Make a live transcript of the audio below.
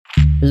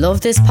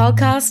Love this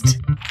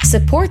podcast?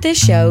 Support this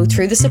show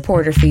through the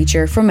supporter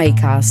feature from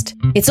Acast.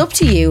 It's up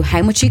to you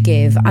how much you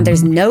give and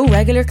there's no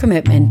regular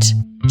commitment.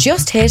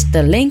 Just hit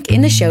the link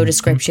in the show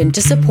description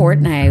to support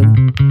now.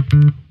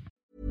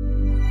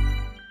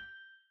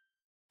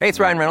 Hey, it's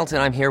Ryan Reynolds,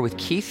 and I'm here with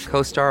Keith,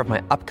 co-star of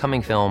my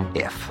upcoming film,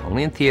 If,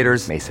 only in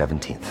theaters May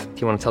 17th.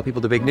 Do you want to tell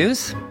people the big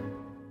news?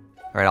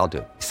 All right, I'll do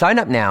it. Sign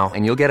up now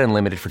and you'll get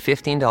unlimited for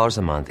 $15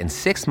 a month and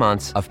 6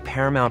 months of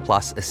Paramount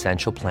Plus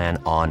Essential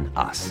Plan on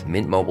us.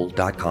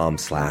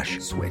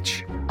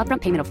 MintMobile.com/switch.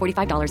 Upfront payment of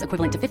 $45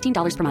 equivalent to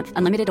 $15 per month.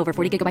 Unlimited over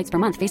 40 gigabytes per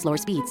month. Face lower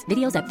speeds.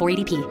 Videos at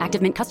 480p.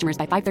 Active Mint customers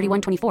by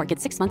 531.24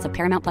 get 6 months of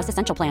Paramount Plus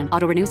Essential Plan.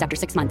 Auto renews after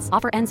 6 months.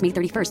 Offer ends May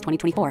 31st,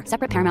 2024.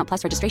 Separate Paramount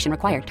Plus registration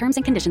required. Terms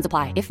and conditions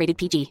apply if rated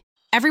PG.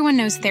 Everyone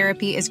knows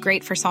therapy is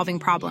great for solving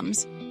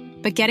problems.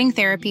 But getting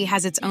therapy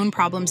has its own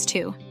problems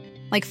too.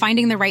 Like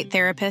finding the right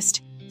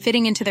therapist,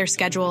 fitting into their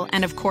schedule,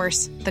 and of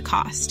course, the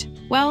cost.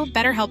 Well,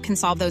 BetterHelp can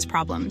solve those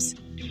problems.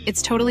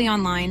 It's totally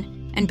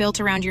online and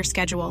built around your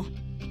schedule.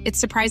 It's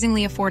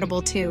surprisingly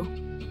affordable too.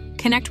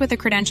 Connect with a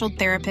credentialed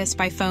therapist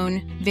by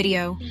phone,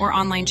 video, or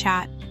online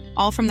chat,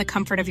 all from the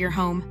comfort of your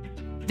home.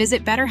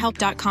 Visit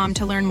BetterHelp.com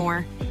to learn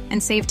more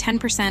and save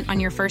 10% on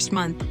your first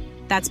month.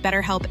 That's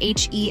BetterHelp,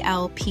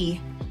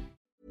 H-E-L-P.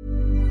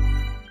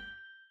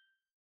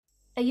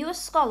 Are you a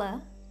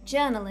scholar,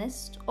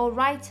 journalist, or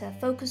writer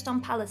focused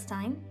on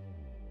Palestine?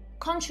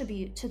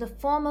 Contribute to the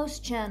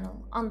foremost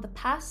journal on the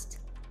past,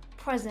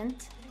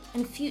 present,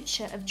 and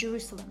future of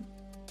Jerusalem.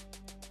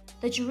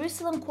 The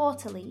Jerusalem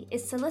Quarterly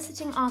is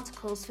soliciting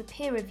articles for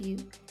peer review,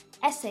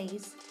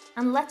 essays,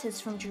 and letters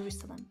from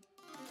Jerusalem.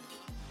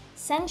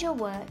 Send your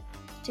work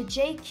to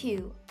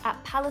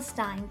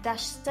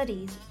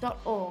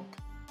jq@palestine-studies.org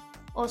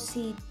or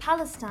see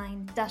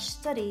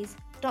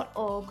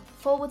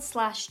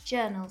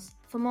palestine-studies.org/journals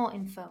for more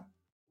info.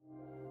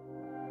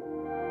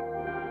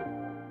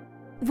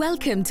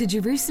 Welcome to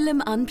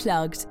Jerusalem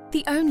Unplugged,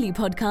 the only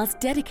podcast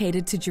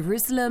dedicated to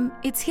Jerusalem,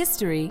 its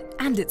history,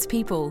 and its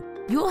people.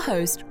 Your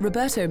host,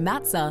 Roberto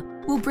Mazza,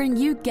 will bring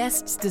you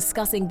guests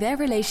discussing their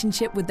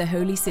relationship with the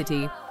Holy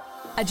City.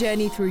 A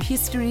journey through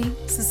history,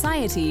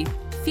 society,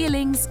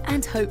 feelings,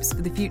 and hopes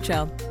for the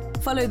future.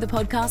 Follow the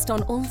podcast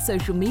on all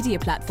social media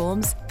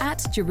platforms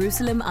at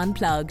Jerusalem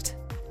Unplugged.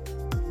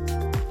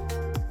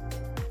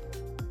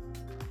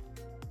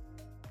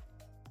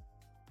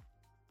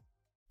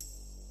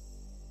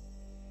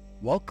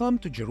 Welcome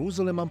to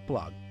Jerusalem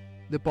Unplugged,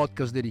 the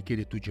podcast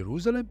dedicated to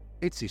Jerusalem,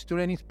 its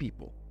history and its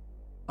people.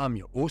 I'm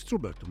your host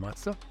Roberto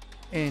Mazza,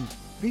 and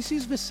this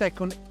is the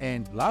second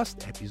and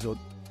last episode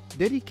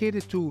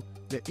dedicated to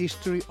the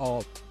history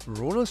of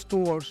Ronald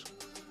Storrs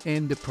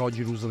and the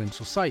Pro-Jerusalem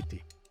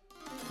Society.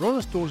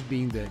 Ronald Storrs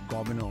being the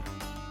governor,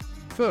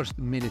 first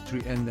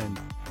military and then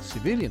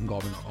civilian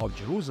governor of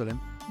Jerusalem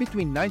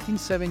between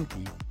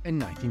 1917 and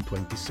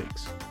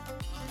 1926.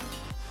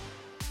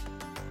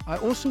 I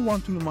also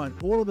want to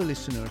remind all of the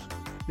listeners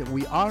that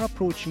we are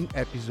approaching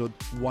episode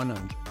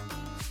 100,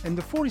 and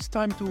therefore it's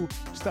time to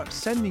start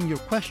sending your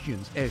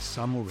questions, as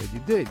some already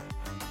did.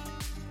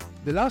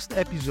 The last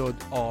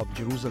episode of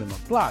Jerusalem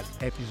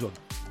Unplugged, episode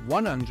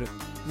 100,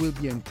 will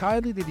be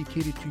entirely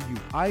dedicated to you.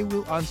 I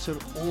will answer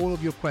all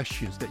of your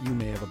questions that you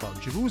may have about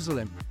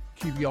Jerusalem,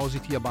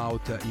 curiosity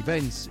about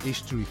events,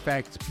 history,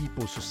 facts,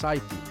 people,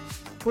 society,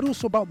 but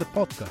also about the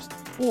podcast,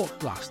 or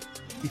last,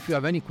 if you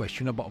have any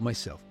question about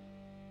myself.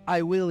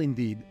 I will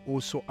indeed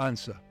also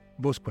answer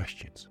those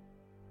questions.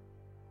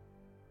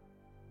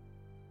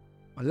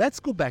 Let's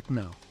go back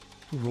now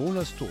to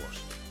Ronald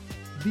Storrs,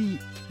 the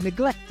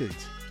neglected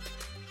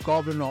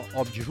governor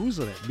of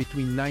Jerusalem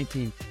between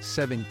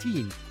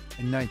 1917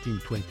 and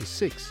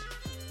 1926.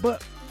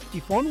 But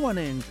if on one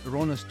end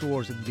Ronald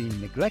Storrs had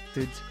been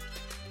neglected,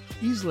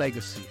 his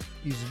legacy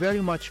is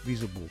very much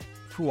visible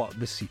throughout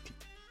the city.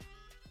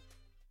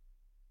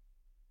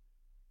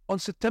 On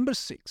September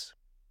 6,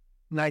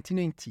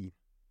 1918,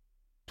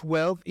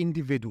 12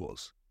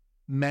 individuals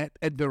met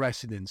at the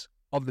residence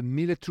of the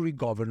military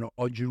governor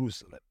of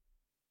Jerusalem.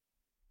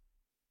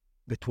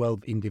 The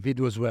 12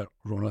 individuals were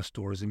Ronald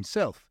Storrs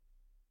himself,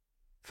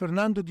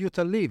 Fernando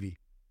Levi,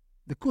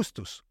 the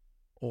custos,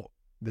 or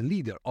the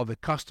leader of the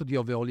custody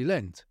of the Holy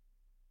Land,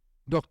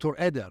 Dr.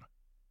 Eder,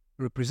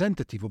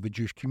 representative of the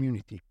Jewish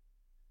community,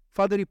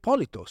 Father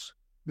Hippolytos,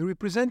 the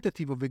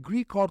representative of the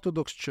Greek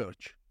Orthodox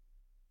Church,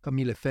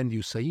 Camille Effendi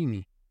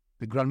Husseini,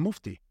 the Grand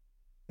Mufti,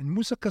 and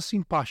Musa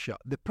Qasim Pasha,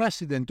 the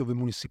president of the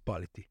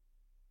municipality,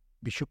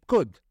 Bishop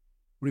Kud,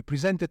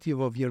 representative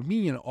of the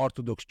Armenian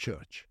Orthodox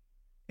Church,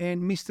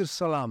 and Mr.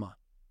 Salama,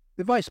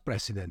 the vice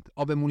president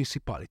of the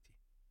municipality.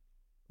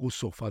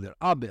 Also Father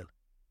Abel,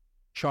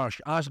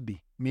 Charles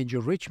Ashby, Major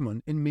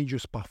Richmond, and Major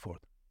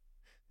Spafford.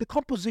 The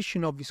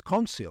composition of this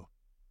council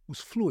was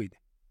fluid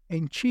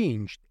and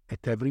changed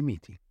at every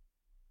meeting.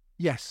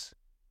 Yes,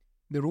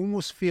 the room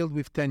was filled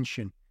with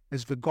tension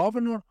as the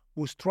governor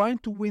was trying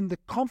to win the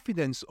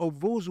confidence of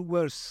those who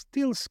were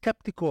still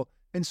skeptical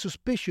and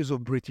suspicious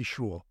of British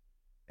rule.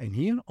 And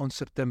here, on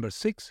September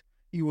 6,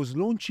 he was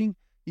launching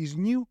his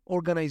new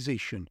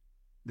organization,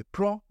 the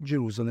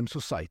Pro-Jerusalem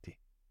Society.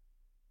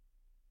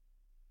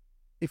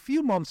 A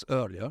few months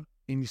earlier,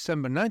 in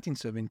December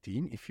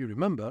 1917, if you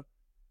remember,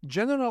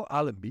 General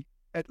Allenby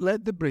had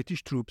led the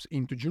British troops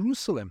into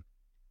Jerusalem,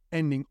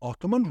 ending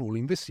Ottoman rule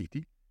in the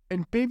city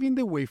and paving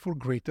the way for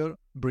greater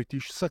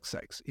British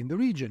success in the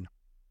region.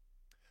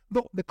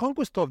 Though the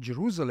conquest of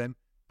Jerusalem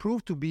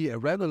proved to be a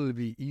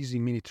relatively easy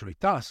military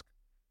task,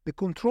 the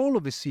control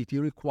of the city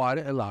required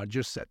a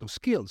larger set of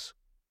skills.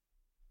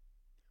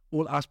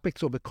 All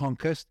aspects of the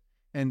conquest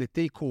and the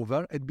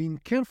takeover had been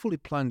carefully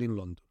planned in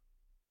London.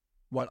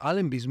 While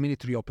Allenby's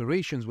military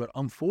operations were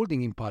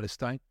unfolding in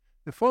Palestine,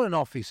 the Foreign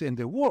Office and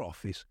the War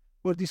Office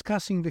were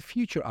discussing the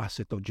future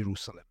asset of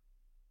Jerusalem.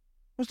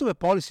 Most of the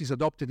policies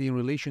adopted in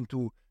relation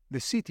to the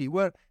city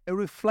were a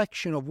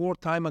reflection of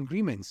wartime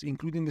agreements,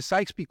 including the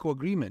Sykes-Picot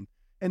Agreement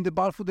and the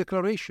Balfour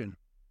Declaration.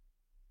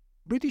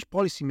 British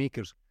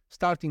policymakers,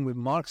 starting with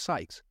Mark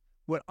Sykes,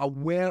 were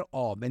aware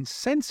of and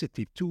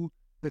sensitive to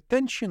the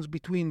tensions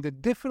between the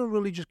different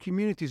religious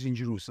communities in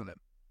Jerusalem.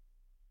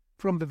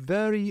 From the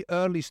very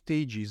early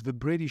stages, the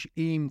British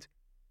aimed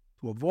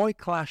to avoid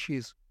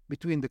clashes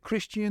between the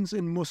Christians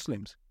and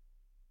Muslims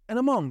and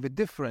among the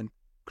different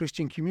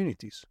Christian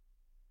communities.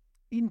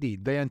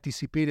 Indeed, they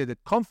anticipated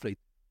that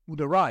conflict would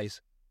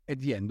arise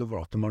at the end of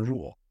Ottoman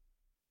rule.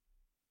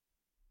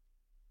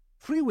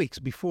 3 weeks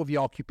before the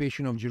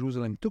occupation of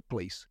Jerusalem took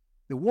place,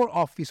 the War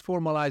Office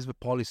formalized the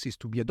policies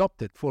to be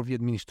adopted for the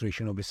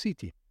administration of the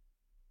city.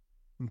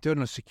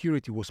 Internal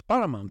security was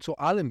paramount, so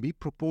Allenby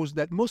proposed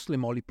that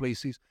Muslim holy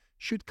places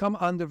should come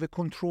under the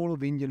control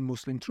of Indian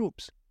Muslim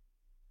troops.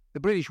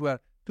 The British were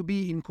to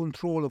be in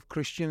control of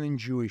Christian and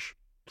Jewish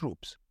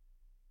troops.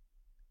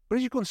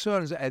 British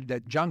concerns at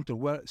that juncture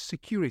were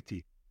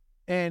security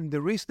and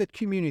the risk that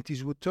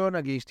communities would turn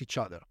against each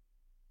other.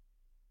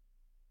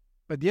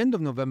 By the end of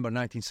November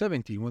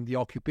 1917, when the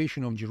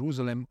occupation of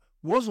Jerusalem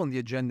was on the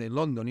agenda in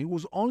London, it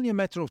was only a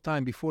matter of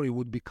time before it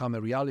would become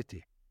a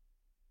reality.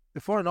 The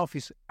Foreign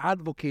Office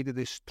advocated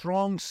a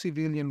strong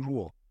civilian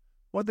rule,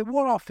 while the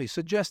War Office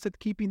suggested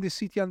keeping the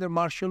city under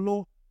martial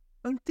law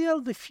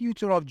until the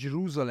future of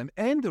Jerusalem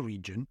and the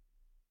region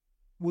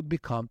would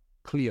become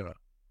clearer.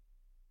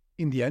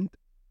 In the end,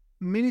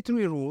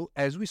 military rule,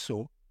 as we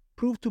saw,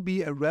 proved to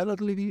be a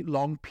relatively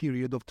long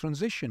period of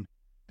transition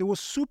that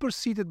was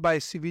superseded by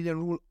civilian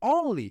rule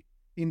only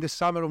in the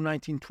summer of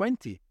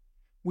 1920,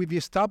 with the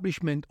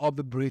establishment of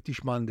the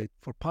British mandate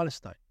for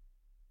Palestine.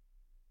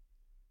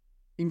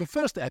 In the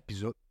first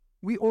episode,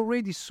 we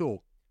already saw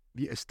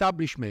the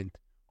establishment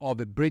of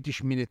the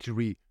British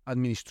military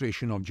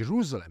administration of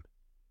Jerusalem,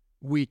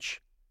 which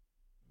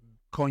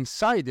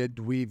coincided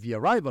with the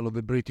arrival of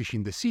the British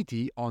in the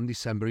city on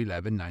December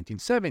 11,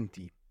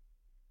 1917.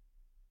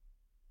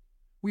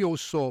 We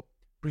also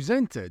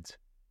presented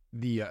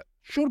the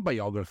short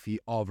biography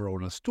of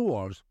Ronald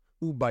Storrs,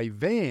 who by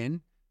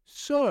then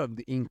served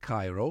in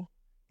Cairo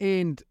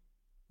and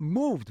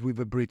moved with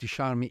the British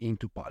Army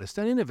into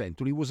Palestine and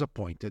eventually was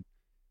appointed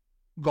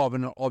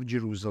governor of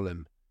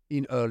Jerusalem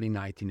in early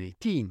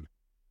 1918.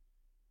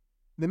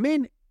 The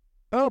main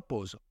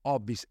purpose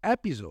of this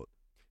episode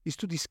is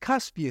to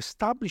discuss the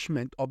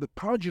establishment of the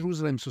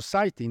Pro-Jerusalem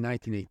Society in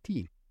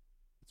 1918,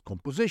 its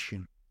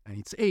composition and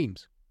its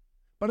aims.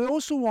 But I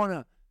also want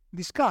to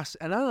discuss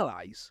and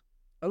analyze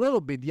a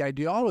little bit the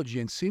ideology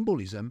and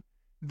symbolism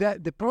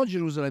that the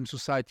Pro-Jerusalem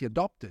Society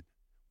adopted,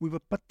 with a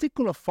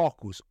particular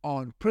focus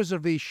on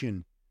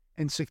preservation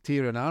and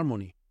sectarian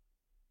harmony.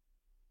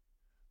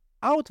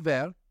 Out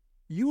there,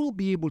 you will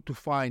be able to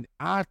find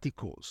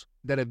articles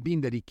that have been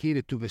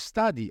dedicated to the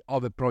study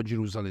of the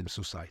Pro-Jerusalem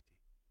Society.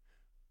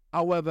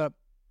 However,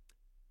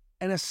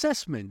 an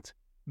assessment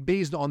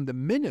based on the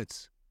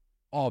minutes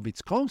of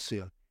its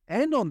council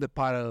and on the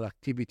parallel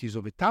activities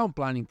of the Town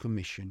Planning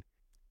Commission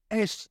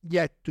has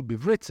yet to be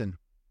written,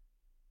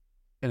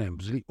 and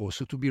obviously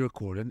also to be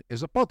recorded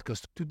as a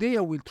podcast. Today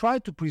I will try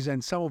to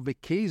present some of the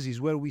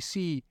cases where we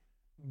see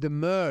the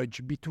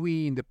merge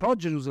between the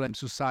Pro-Jerusalem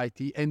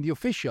Society and the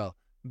official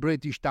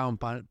British Town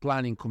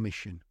Planning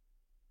Commission.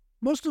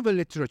 Most of the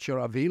literature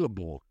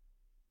available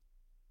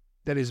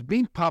that has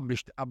been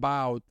published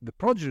about the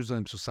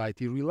Pro-Jerusalem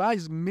Society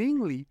relies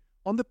mainly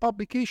on the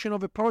publication of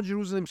the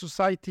Pro-Jerusalem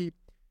Society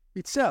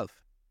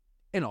itself,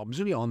 and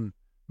obviously on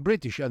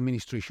British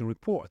administration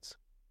reports.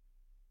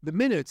 The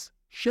minutes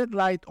shed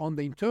light on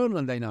the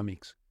internal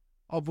dynamics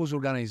of those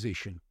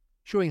organizations,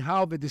 showing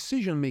how the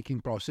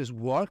decision-making process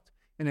worked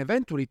and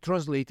eventually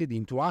translated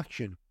into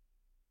action.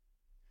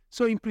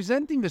 So in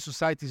presenting the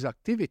Society's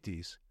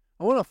activities,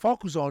 I want to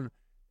focus on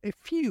a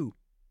few,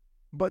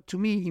 but to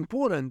me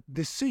important,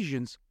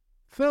 decisions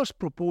first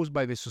proposed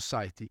by the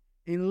Society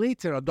and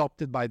later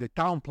adopted by the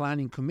Town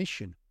Planning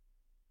Commission.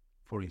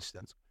 For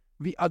instance,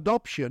 the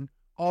adoption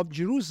of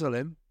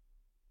Jerusalem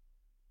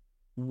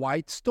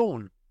white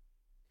stone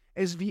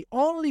as the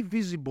only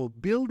visible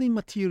building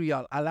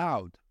material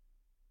allowed.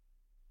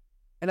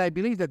 And I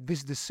believe that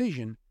this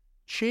decision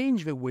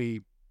changed the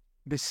way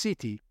the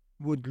city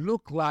would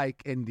look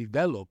like and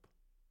develop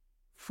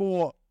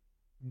for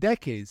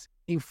decades,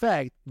 in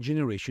fact,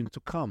 generations to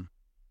come.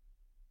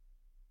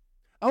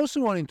 I also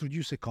want to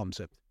introduce a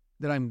concept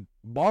that I'm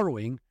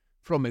borrowing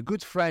from a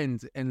good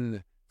friend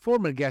and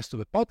former guest of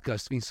the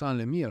podcast, Vincent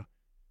Lemire,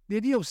 the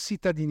idea of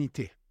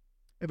citadinité,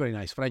 a very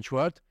nice French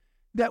word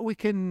that we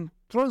can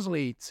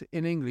translate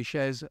in English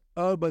as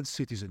urban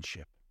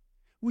citizenship,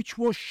 which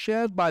was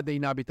shared by the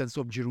inhabitants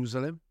of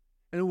Jerusalem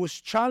and was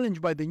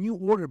challenged by the new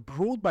order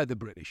brought by the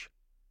British.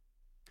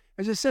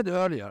 As I said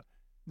earlier,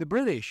 the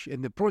British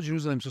and the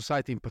pro-Jerusalem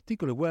society in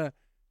particular were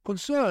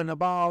concerned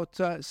about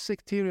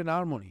sectarian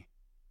harmony.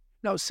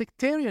 Now,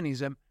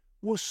 sectarianism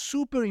was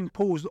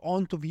superimposed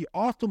onto the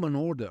Ottoman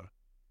order.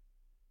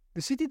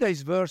 The city's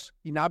diverse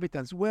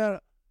inhabitants were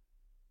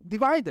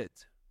divided,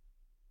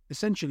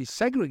 essentially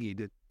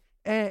segregated,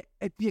 at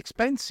the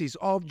expenses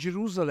of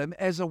Jerusalem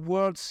as a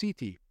world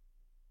city.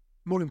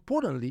 More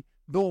importantly,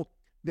 though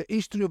the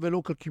history of the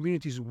local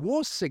communities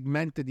was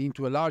segmented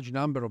into a large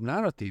number of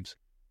narratives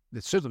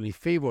that certainly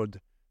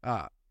favored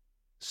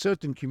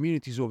certain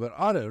communities over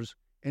others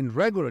and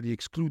regularly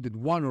excluded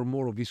one or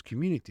more of these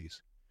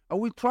communities, I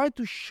will try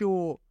to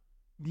show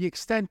the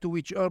extent to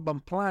which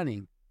urban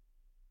planning,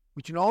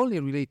 which not only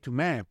relate to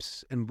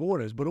maps and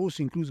borders, but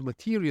also includes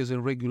materials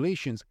and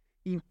regulations,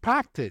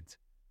 impacted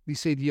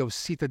this idea of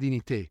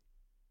citadinité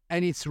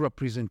and its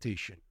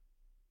representation.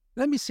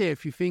 Let me say a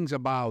few things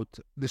about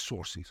the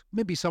sources.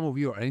 Maybe some of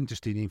you are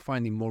interested in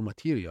finding more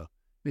material,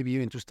 maybe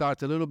even to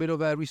start a little bit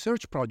of a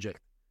research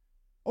project,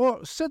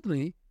 or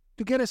certainly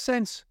to get a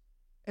sense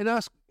and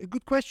ask a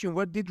good question: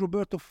 where did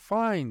Roberto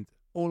find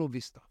all of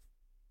this stuff?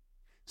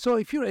 So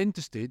if you're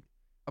interested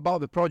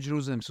about the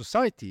pro-Jerusalem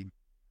society,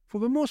 for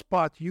the most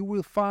part you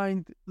will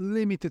find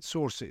limited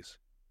sources.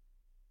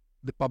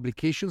 The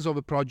publications of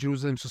the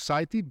pro-Jerusalem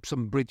society,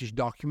 some British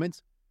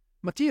documents,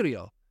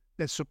 material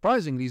that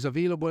surprisingly is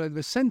available at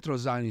the Central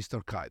Zionist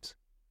Archives,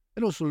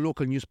 and also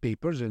local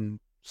newspapers and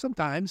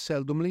sometimes,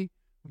 seldomly,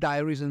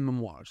 diaries and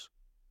memoirs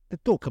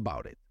that talk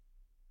about it.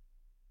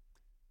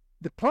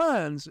 The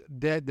plans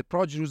that the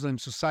pro-Jerusalem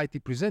society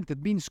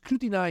presented being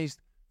scrutinized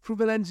through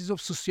the lenses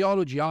of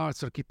sociology,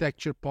 arts,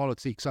 architecture,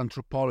 politics,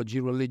 anthropology,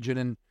 religion,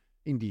 and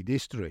indeed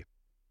history.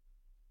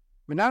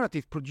 The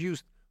narrative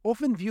produced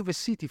often view the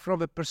city from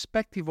the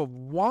perspective of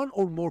one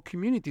or more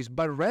communities,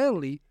 but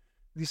rarely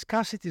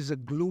discuss it as a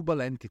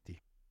global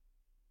entity.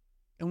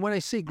 And when I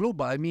say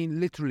global, I mean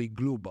literally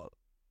global.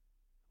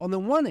 On the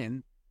one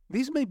hand,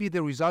 these may be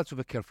the results of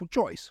a careful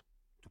choice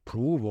to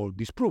prove or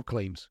disprove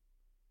claims.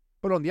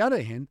 But on the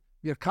other hand,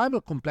 the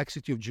archival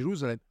complexity of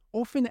Jerusalem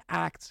often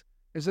acts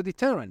as a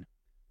deterrent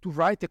to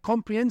write a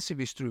comprehensive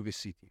history of the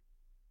city.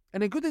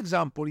 And a good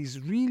example is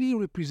really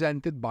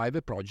represented by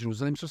the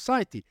Pro-Jerusalem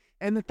Society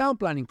and the Town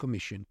Planning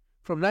Commission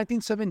from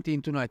 1917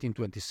 to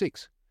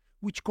 1926,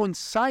 which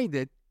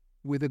coincided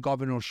with the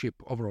governorship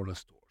of Ronald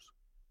Storrs.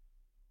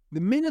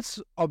 The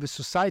minutes of the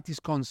Society's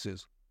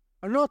councils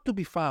are not to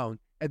be found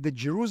at the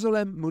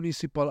Jerusalem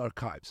Municipal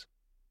Archives,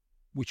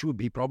 which would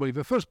be probably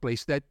the first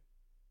place that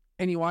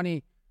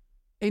anyone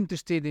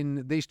interested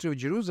in the history of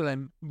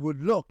Jerusalem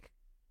would look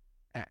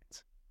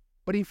at,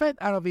 but in fact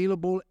are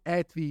available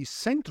at the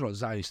Central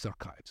Zionist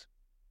Archives.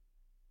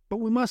 But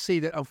we must say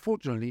that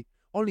unfortunately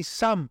only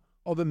some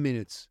of the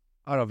minutes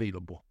are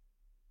available.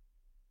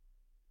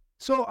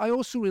 So I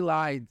also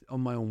relied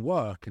on my own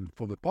work and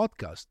for the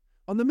podcast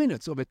on the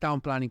minutes of the town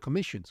planning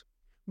commissions,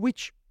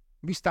 which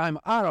this time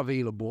are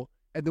available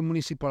at the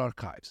municipal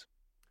archives.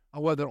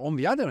 However, on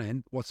the other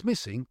hand, what's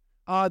missing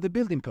are the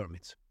building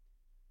permits.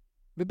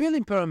 The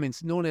building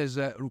permits, known as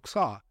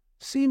rukhsah,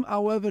 seem,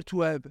 however,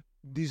 to have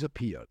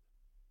disappeared.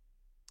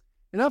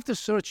 And after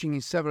searching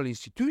in several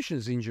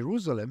institutions in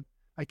Jerusalem,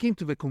 I came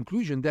to the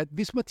conclusion that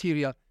this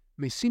material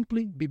may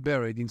simply be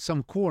buried in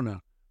some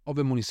corner of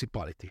a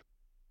municipality.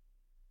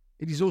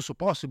 It is also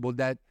possible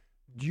that,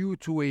 due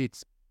to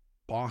its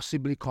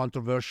possibly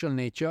controversial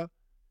nature,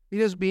 it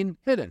has been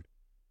hidden.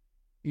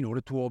 In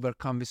order to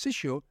overcome this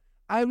issue,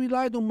 I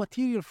relied on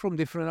material from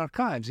different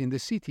archives in the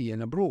city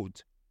and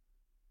abroad,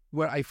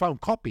 where I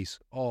found copies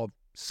of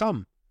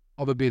some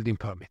of the building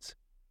permits.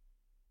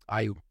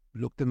 I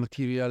looked at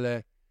material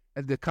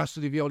at the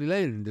Custody of the Holy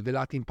Land, the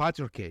Latin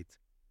Patriarchate,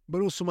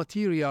 but also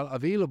material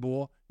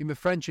available in the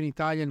French and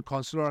Italian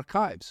consular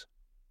archives.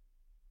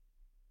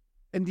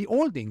 And the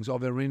holdings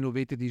of the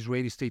renovated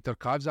Israeli state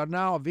archives are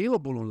now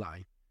available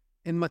online,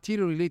 and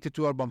material related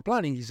to urban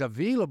planning is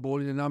available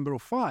in a number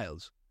of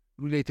files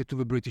related to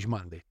the British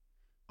Mandate.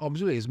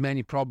 Obviously, as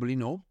many probably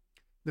know,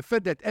 the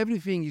fact that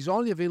everything is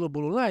only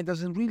available online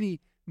doesn't really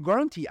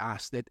guarantee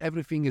us that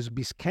everything is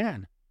be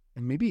scanned,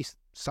 and maybe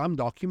some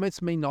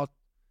documents may not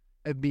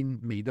have been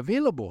made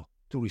available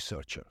to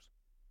researchers.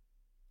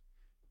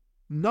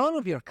 None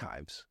of the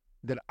archives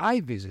that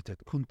I visited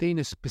contain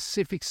a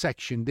specific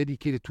section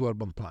dedicated to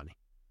urban planning,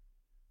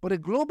 but a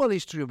global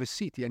history of a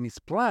city and its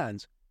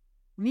plans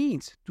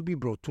needs to be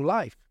brought to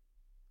life,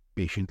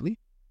 patiently,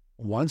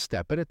 one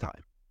step at a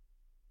time.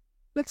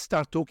 Let's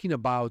start talking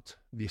about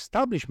the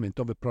establishment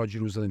of a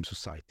pro-Jerusalem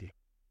society,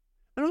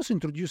 and also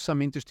introduce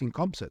some interesting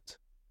concepts,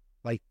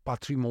 like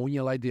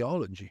patrimonial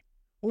ideology,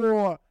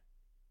 or,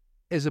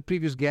 as a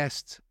previous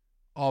guest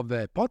of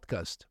the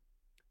podcast,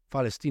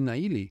 Palestine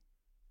Naili,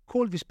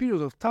 called this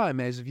period of time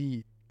as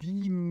the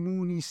demunization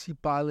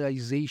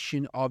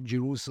municipalization of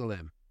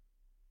Jerusalem.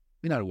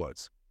 In other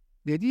words,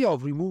 the idea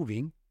of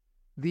removing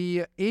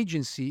the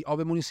agency of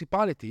a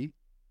municipality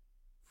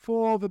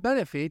for the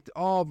benefit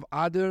of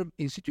other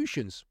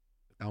institutions,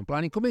 the town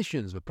planning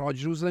commissions, the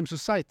pro-Jerusalem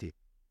society.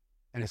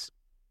 And it's,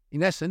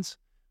 in essence,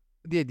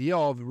 the idea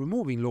of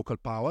removing local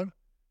power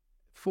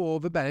for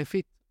the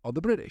benefit of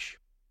the British.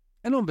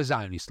 And on the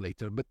Zionists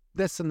later, but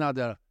that's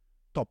another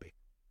topic.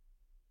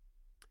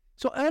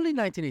 So early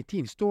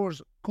 1918,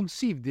 Storrs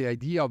conceived the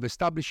idea of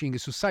establishing a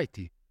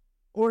society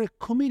or a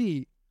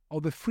committee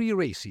of the free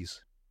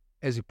races,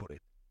 as he put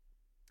it,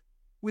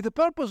 with the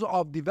purpose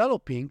of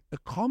developing a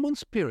common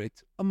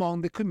spirit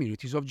among the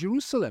communities of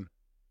Jerusalem.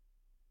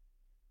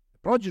 The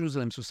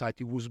Pro-Jerusalem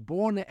Society was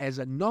born as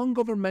a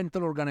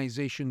non-governmental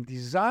organization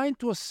designed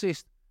to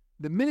assist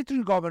the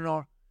military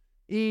governor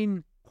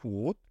in,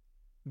 quote,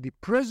 the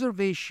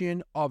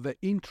preservation of the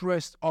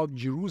interests of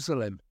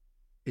Jerusalem,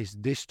 its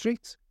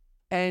districts,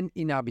 and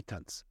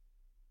inhabitants.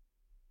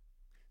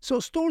 So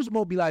Storrs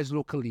mobilized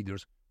local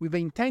leaders with the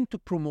intent to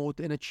promote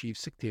and achieve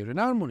sectarian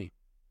harmony.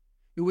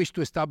 He wished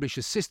to establish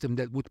a system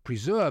that would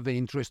preserve the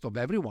interest of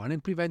everyone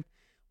and prevent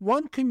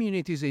one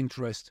community's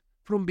interest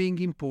from being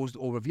imposed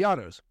over the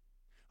others.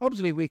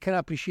 Obviously, we can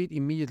appreciate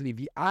immediately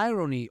the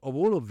irony of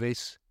all of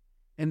this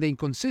and the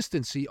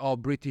inconsistency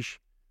of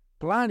British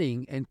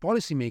planning and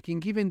policy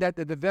making, given that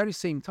at the very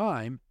same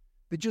time,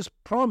 they just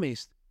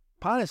promised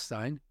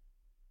Palestine,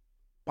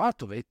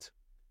 part of it,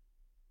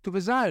 to the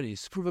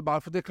Zionists through the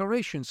Balfour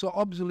Declaration. So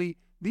obviously,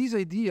 these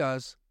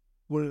ideas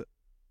were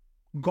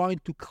going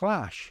to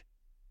clash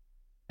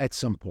at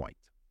some point.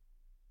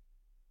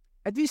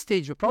 At this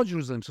stage, the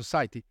Pro-Jerusalem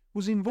Society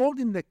was involved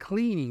in the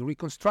cleaning,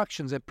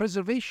 reconstructions, and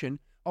preservation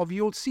of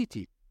the old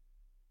city.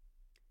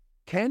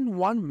 Can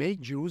one make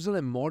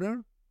Jerusalem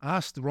modern?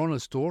 Asked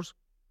Ronald Storrs.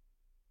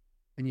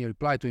 And he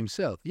replied to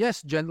himself,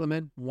 yes,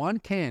 gentlemen, one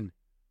can,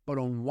 but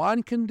on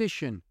one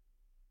condition,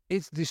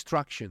 its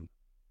destruction.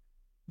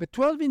 The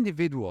 12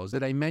 individuals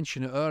that I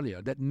mentioned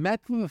earlier that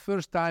met for the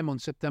first time on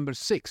September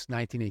 6,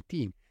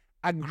 1918,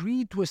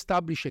 agreed to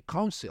establish a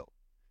council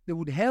that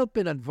would help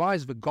and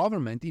advise the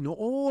government in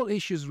all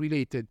issues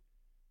related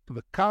to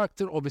the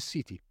character of a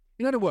city.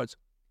 In other words,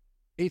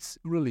 its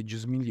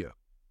religious milieu.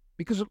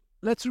 Because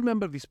let's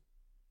remember this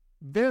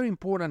very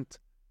important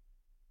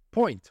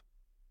point.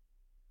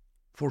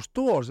 For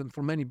Storrs and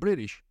for many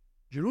British,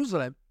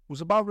 Jerusalem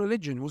was about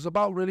religion, was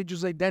about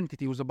religious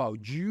identity, was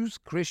about Jews,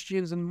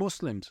 Christians, and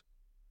Muslims.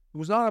 It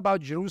was not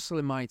about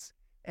Jerusalemites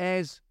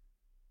as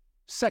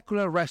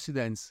secular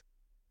residents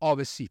of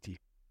a city.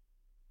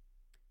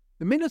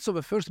 The minutes of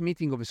the first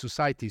meeting of the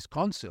Society's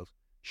council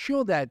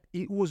show that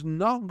it was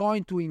not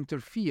going to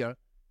interfere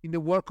in the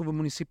work of a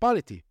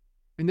municipality,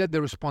 and that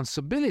the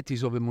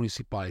responsibilities of a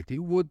municipality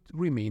would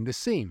remain the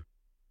same.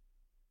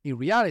 In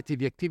reality,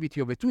 the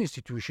activity of the two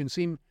institutions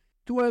seemed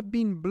to have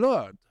been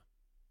blurred.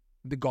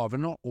 The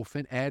governor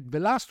often had the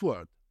last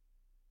word,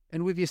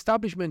 and with the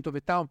establishment of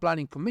a town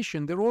planning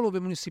commission, the role of a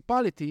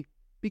municipality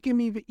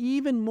became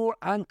even more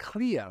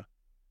unclear,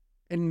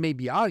 and may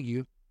be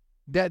argued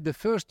that the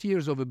first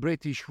years of a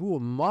British rule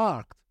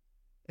marked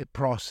a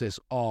process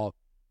of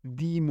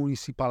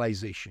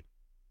demunicipalization.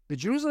 The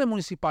Jerusalem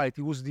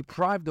municipality was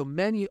deprived of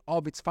many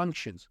of its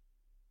functions,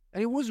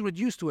 and it was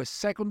reduced to a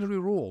secondary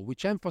role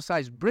which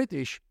emphasized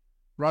British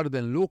rather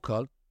than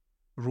local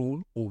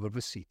rule over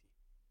the city.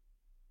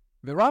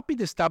 The rapid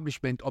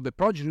establishment of the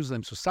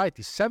Pro-Jerusalem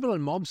Society several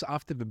months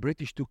after the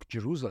British took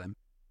Jerusalem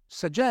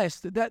suggests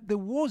that there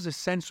was a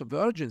sense of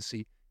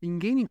urgency in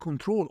gaining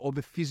control of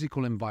the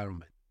physical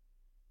environment.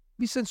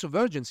 This sense of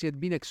urgency had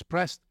been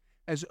expressed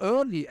as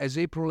early as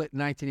April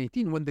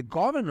 1918, when the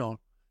governor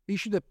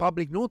issued a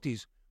public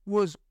notice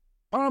whose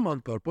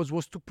paramount purpose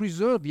was to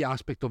preserve the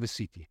aspect of a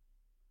city.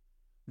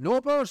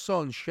 No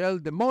person shall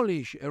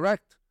demolish,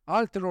 erect,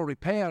 alter, or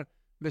repair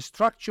the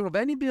structure of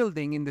any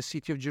building in the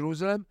city of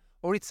Jerusalem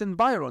or its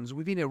environs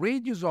within a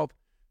radius of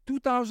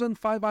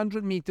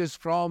 2,500 meters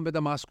from the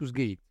Damascus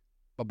Gate,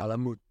 Bab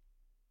al-Ammud,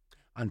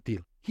 until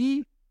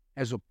he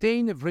has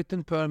obtained a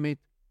written permit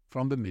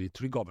from the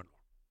military governor.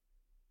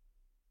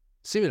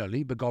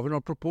 Similarly, the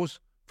governor proposed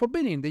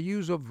forbidding the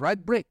use of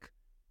red brick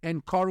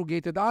and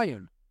corrugated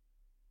iron.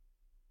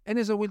 And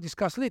as I will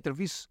discuss later,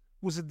 this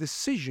was a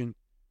decision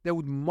that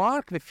would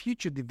mark the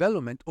future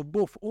development of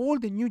both all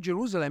the New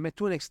Jerusalem and,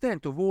 to an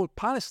extent, of all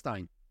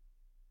Palestine.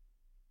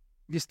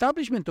 The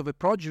establishment of a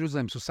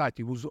Pro-Jerusalem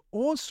Society was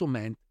also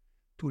meant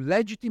to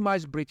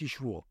legitimize British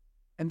rule,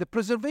 and the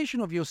preservation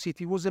of your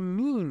city was a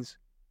means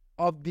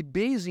of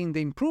debasing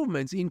the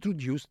improvements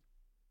introduced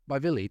by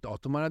the late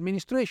Ottoman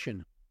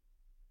administration.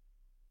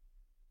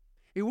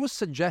 It was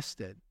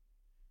suggested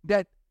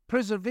that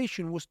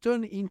preservation was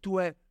turned into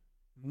a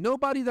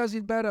nobody does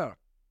it better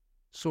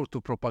sort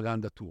of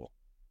propaganda tool.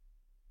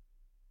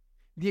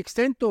 The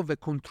extent of the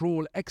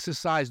control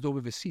exercised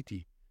over the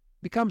city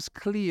becomes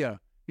clear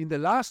in the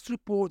last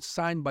report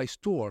signed by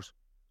Storrs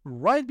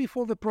right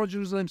before the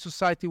Pro-Jerusalem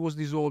Society was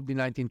dissolved in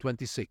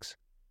 1926.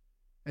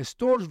 And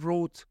Storrs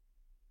wrote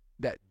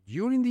that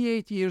during the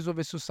 8 years of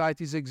the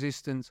Society's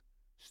existence,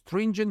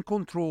 Stringent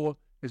control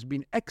has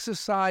been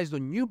exercised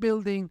on new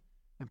building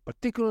and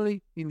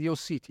particularly in the old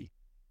city.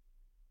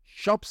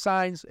 Shop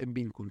signs have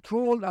been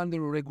controlled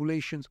under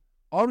regulations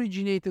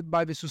originated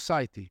by the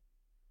society.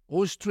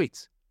 All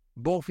streets,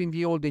 both in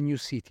the old and new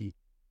city,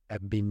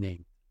 have been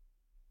named.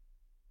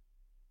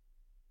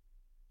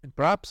 And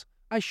perhaps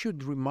I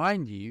should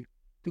remind you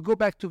to go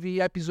back to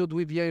the episode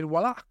with Yair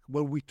Wallach,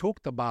 where we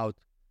talked about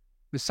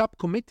the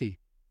subcommittee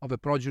of the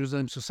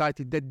Pro-Jerusalem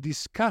Society that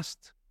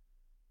discussed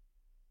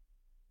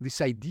this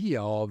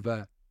idea of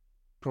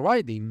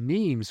providing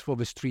names for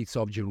the streets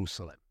of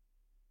Jerusalem.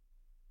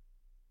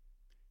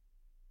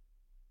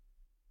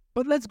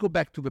 But let's go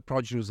back to the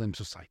Pro-Jerusalem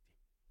Society.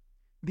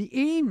 The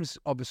aims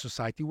of the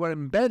society were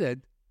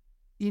embedded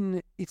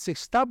in its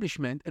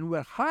establishment and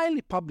were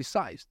highly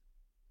publicized.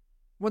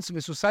 Once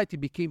the society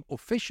became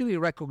officially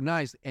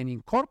recognized and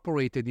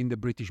incorporated in the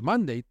British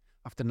Mandate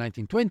after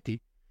 1920,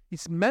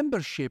 its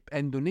membership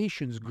and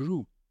donations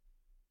grew.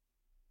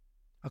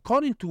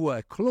 According to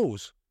a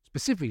clause,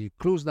 specifically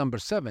clause number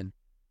 7,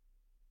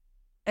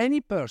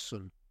 any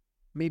person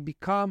may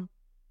become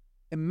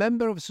a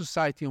member of a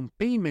society on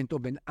payment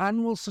of an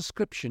annual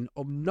subscription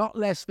of not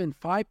less than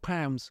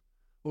 £5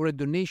 or a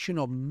donation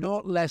of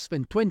not less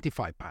than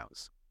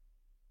 £25.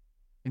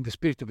 In the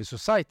spirit of the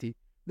society,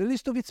 the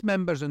list of its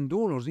members and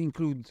donors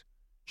includes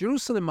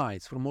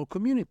Jerusalemites from all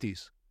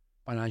communities,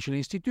 financial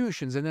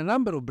institutions, and a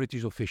number of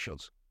British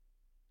officials.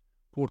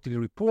 Quarterly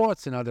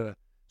reports and other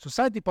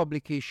society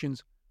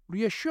publications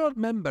reassured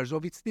members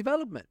of its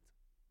development.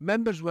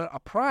 Members were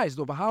apprised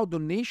of how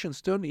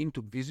donations turned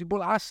into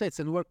visible assets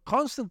and were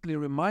constantly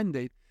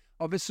reminded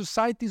of the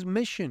society's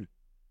mission,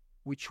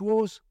 which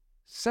was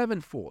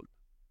sevenfold.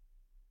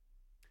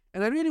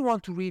 And I really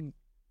want to read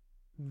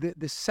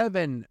the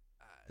 7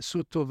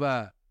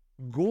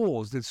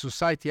 goals that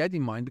society had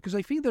in mind, because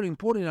I think they're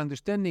important in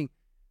understanding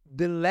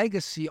the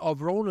legacy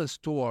of Ronald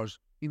Storrs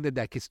in the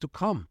decades to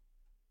come.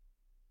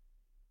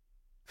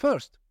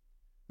 First,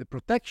 the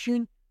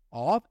protection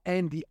of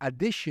and the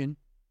addition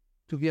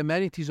to the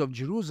amenities of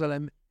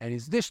Jerusalem and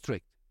its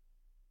district.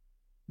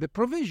 The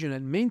provision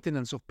and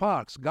maintenance of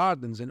parks,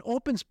 gardens, and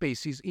open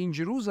spaces in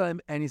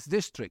Jerusalem and its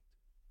district.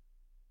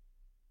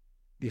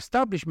 The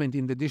establishment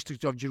in the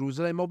district of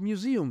Jerusalem of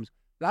museums,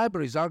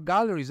 libraries, art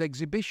galleries,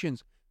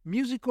 exhibitions,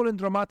 musical and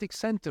dramatic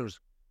centers,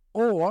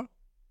 or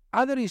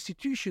other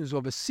institutions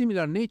of a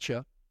similar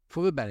nature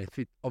for the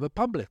benefit of the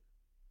public.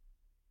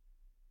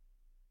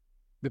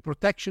 The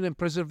protection and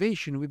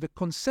preservation with the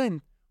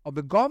consent of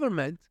the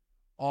government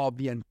of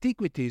the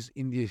antiquities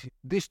in the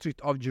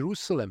district of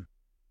Jerusalem.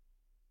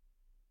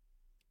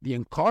 The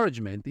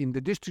encouragement in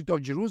the district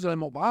of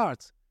Jerusalem of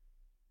arts,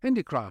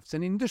 handicrafts,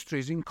 and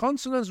industries in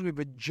consonance with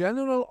the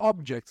general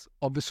objects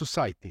of the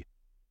society.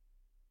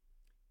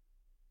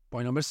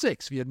 Point number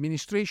 6, the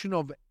administration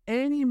of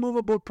any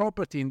movable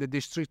property in the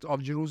district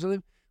of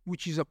Jerusalem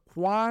which is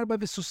acquired by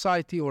the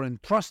society or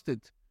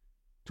entrusted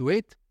to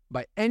it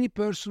by any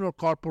person or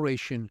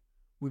corporation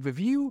with a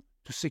view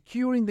to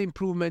securing the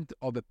improvement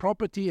of the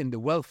property and the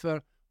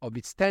welfare of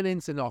its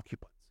tenants and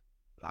occupants.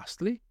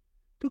 Lastly,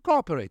 to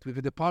cooperate with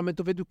the Department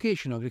of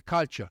Education,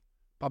 Agriculture,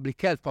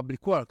 Public Health,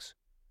 Public Works,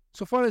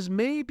 so far as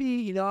may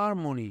be in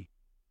harmony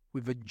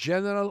with the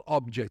general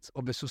objects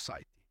of the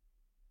society.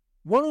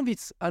 One of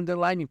its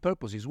underlying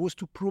purposes was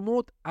to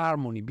promote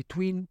harmony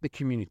between the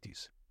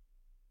communities.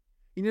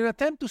 In an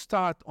attempt to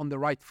start on the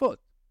right foot,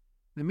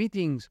 the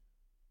meetings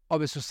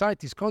of the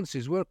society's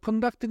councils were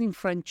conducted in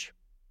French.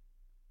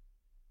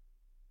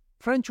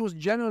 French was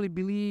generally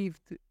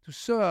believed to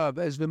serve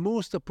as the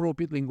most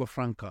appropriate lingua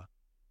franca,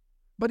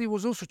 but it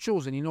was also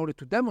chosen in order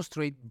to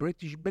demonstrate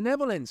British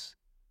benevolence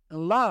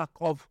and lack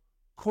of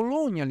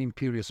colonial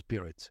imperial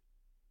spirit.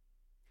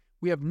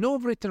 We have no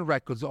written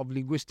records of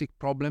linguistic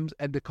problems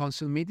at the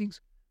council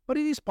meetings, but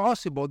it is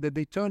possible that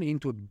they turned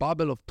into a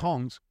babel of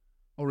tongues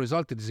or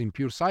resulted in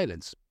pure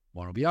silence,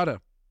 one or the other.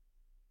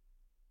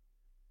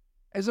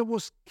 As I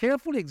was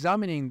carefully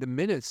examining the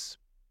minutes,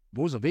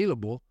 those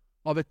available,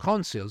 of the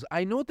councils,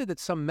 I noted that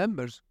some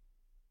members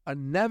are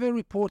never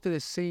reported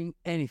as saying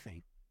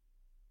anything.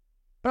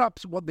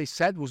 Perhaps what they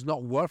said was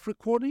not worth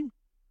recording,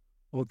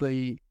 or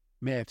they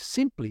may have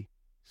simply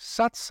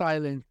sat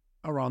silent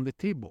around the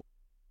table.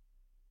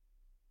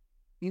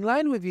 In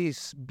line with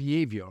his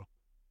behavior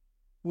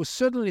was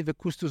certainly the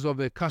custos of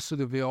the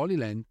custody of the Holy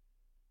Land,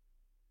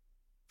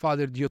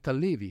 Father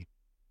Diotalevi.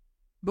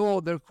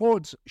 Though the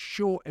records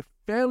show a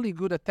fairly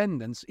good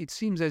attendance, it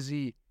seems as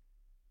he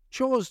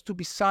chose to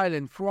be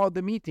silent throughout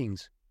the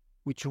meetings,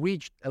 which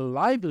reached a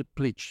lively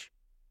pitch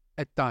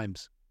at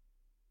times.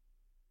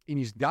 In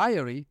his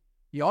diary,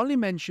 he only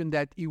mentioned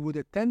that he would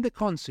attend the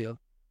council,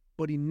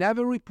 but he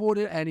never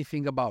reported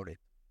anything about it.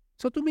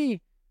 So to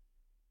me,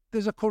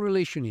 there's a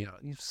correlation here.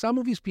 If some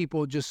of these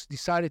people just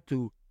decided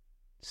to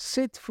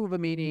sit through the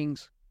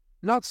meetings,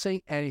 not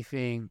saying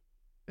anything,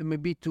 and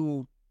maybe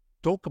to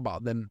talk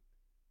about them,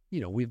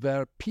 with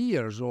their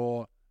peers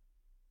or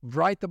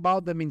write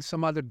about them in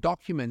some other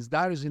documents,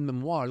 diaries and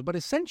memoirs, but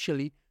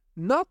essentially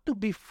not to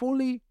be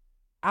fully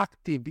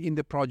active in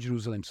the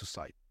pro-Jerusalem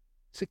society.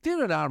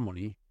 Sectarian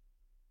harmony,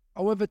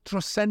 however,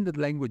 transcended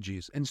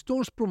languages, and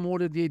Storrs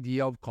promoted the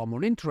idea of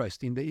common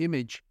interest in the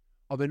image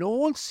of an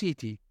old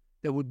city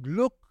that would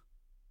look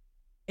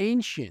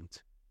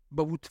ancient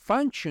but would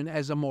function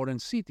as a modern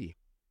city.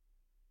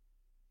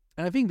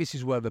 And I think this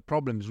is where the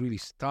problems really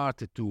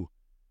started to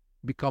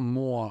become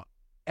more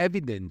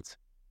evident.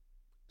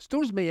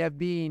 Storrs may have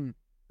been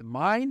the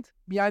mind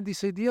behind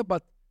this idea,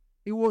 but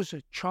it was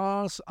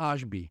Charles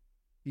Ashby,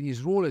 in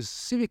his role as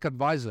civic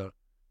advisor,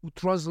 who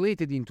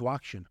translated into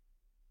action.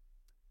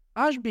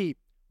 Ashby,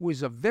 who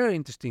is a very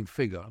interesting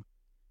figure,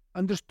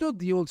 understood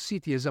the old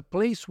city as a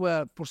place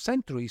where, for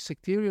centuries,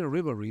 sectarian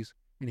rivalries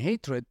and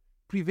hatred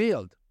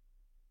prevailed.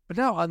 But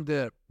now,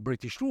 under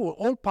British rule,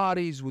 all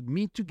parties would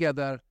meet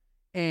together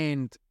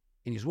and,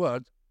 in his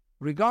words,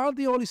 regard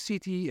the holy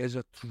city as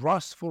a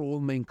trust for all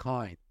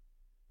mankind,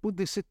 put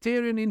the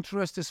sectarian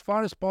interest as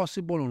far as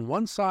possible on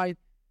one side,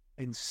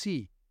 and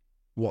see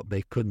what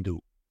they could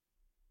do.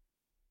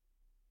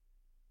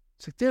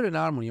 Sectarian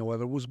harmony,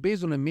 however, was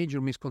based on a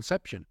major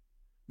misconception: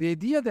 the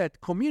idea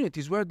that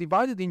communities were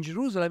divided in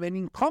Jerusalem and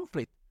in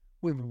conflict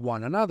with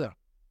one another.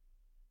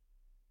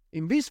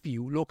 In this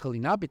view, local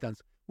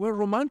inhabitants were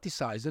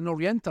romanticized and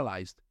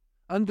orientalized,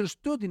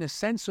 understood in a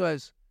sense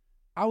as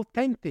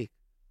authentic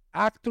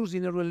actors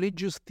in a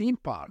religious theme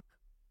park.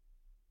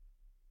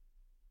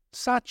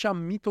 Such a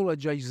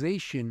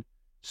mythologization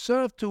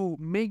served to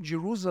make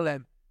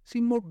Jerusalem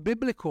seem more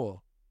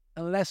biblical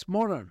and less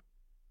modern.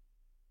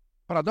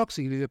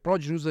 Paradoxically, the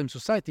pro-Jerusalem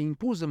society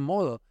imposed a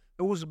model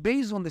that was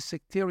based on the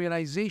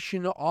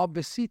sectarianization of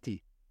the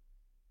city.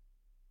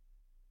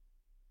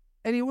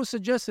 And it was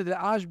suggested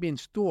that Ashby and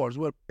Storrs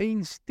were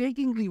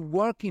painstakingly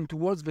working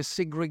towards the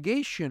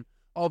segregation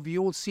of the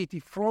old city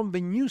from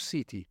the new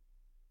city,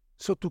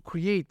 so to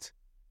create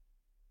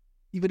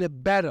even a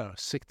better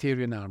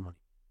sectarian harmony,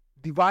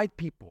 divide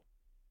people.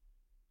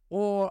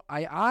 Or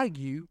I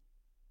argue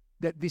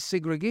that this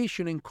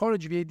segregation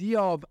encouraged the idea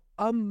of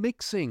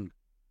unmixing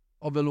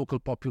of the local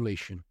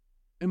population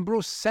and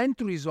brought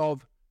centuries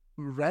of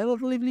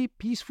relatively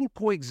peaceful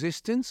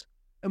coexistence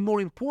and, more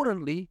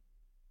importantly,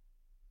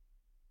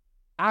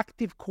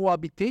 active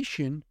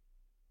cohabitation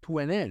to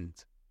an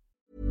end.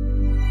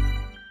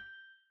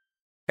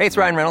 Hey, it's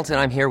Ryan Reynolds,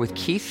 and I'm here with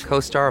Keith,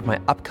 co-star of my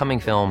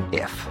upcoming film,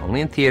 If, only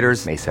in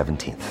theaters May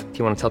 17th. Do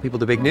you want to tell people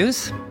the big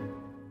news?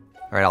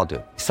 All right, I'll do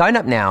it. Sign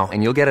up now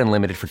and you'll get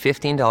unlimited for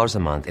 $15 a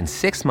month and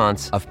 6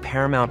 months of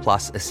Paramount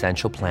Plus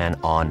Essential Plan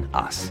on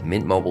us.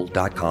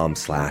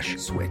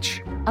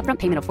 MintMobile.com/switch. Upfront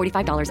payment of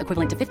 $45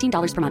 equivalent to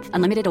 $15 per month.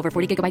 Unlimited over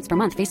 40 gigabytes per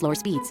month. Face lower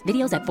speeds.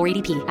 Videos at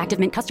 480p. Active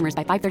Mint customers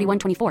by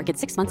 531.24 get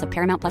 6 months of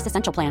Paramount Plus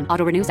Essential Plan.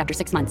 Auto renews after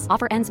 6 months.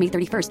 Offer ends May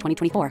 31st,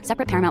 2024.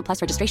 Separate Paramount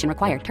Plus registration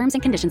required. Terms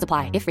and conditions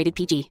apply if rated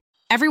PG.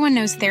 Everyone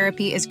knows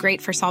therapy is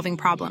great for solving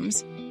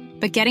problems,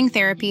 but getting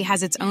therapy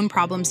has its own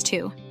problems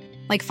too,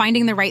 like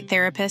finding the right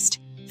therapist,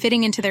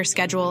 fitting into their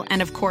schedule,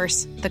 and of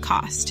course, the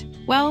cost.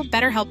 Well,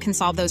 BetterHelp can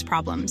solve those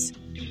problems.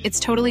 It's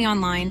totally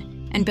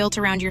online and built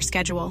around your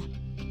schedule.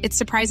 It's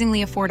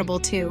surprisingly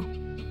affordable too.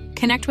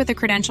 Connect with a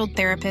credentialed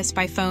therapist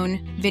by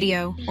phone,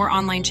 video, or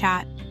online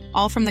chat,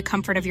 all from the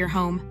comfort of your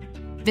home.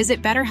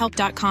 Visit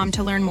BetterHelp.com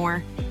to learn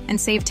more and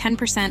save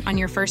 10% on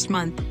your first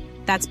month.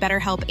 That's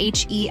BetterHelp,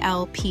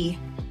 H-E-L-P.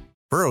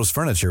 Burrow's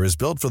furniture is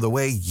built for the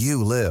way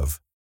you live.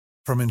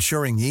 From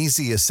ensuring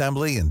easy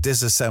assembly and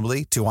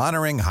disassembly to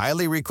honoring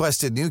highly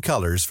requested new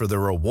colors for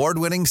their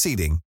award-winning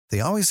seating, they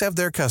always have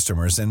their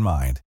customers in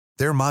mind.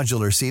 Their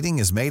modular seating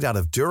is made out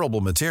of durable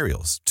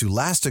materials to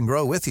last and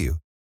grow with you.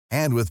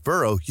 And with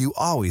Burrow, you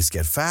always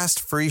get fast,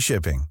 free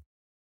shipping.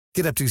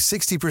 Get up to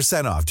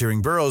 60% off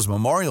during Burrow's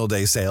Memorial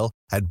Day sale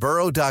at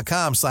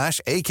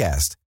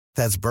burrow.com/ACAST.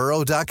 That's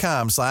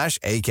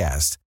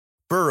burrow.com/ACAST.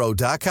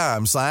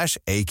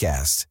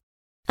 burrow.com/ACAST.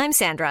 I'm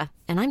Sandra,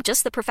 and I'm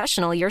just the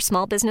professional your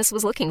small business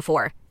was looking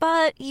for.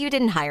 But you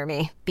didn't hire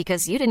me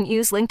because you didn't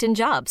use LinkedIn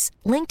Jobs.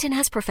 LinkedIn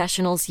has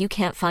professionals you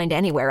can't find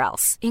anywhere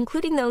else,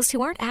 including those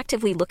who aren't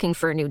actively looking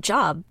for a new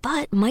job,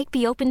 but might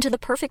be open to the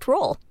perfect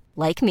role,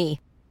 like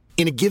me.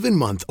 In a given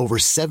month, over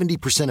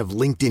 70% of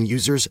LinkedIn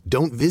users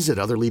don't visit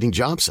other leading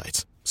job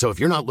sites. So if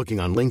you're not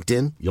looking on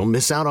LinkedIn, you'll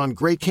miss out on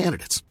great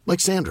candidates like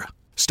Sandra.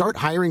 Start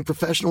hiring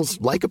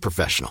professionals like a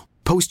professional.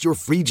 Post your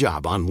free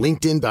job on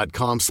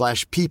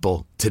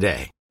linkedin.com/people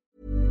today.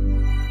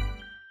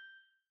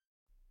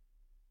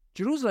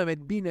 Jerusalem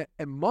had been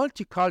a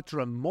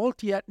multicultural,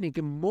 multi-ethnic,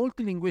 and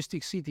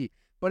multilinguistic city,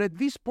 but at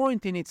this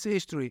point in its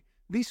history,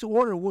 this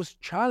order was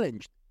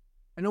challenged,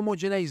 and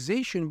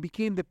homogenization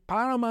became the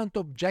paramount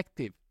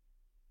objective.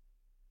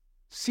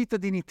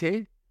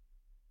 Citadinité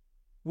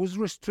was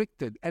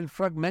restricted and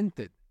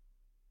fragmented.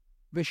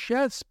 The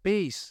shared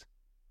space,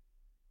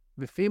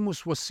 the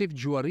famous Wasif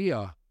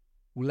Juwaria,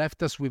 who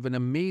left us with an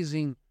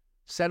amazing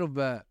set of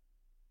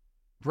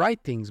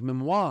writings,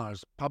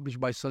 memoirs, published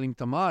by Salim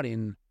Tamari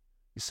and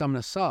Issam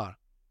Nassar,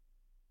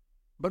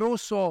 but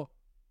also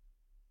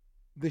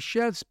the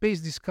shared space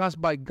discussed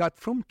by Gad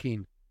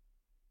Frumkin,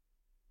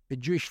 a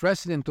Jewish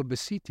resident of the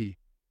city,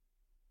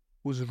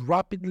 was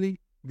rapidly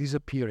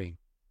disappearing.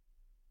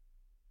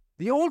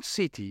 The old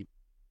city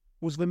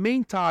was the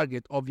main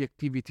target of the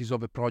activities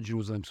of a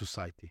pro-Jerusalem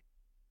society.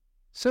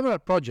 Several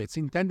projects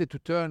intended to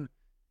turn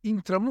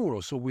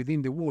intramuros, so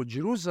within the wall,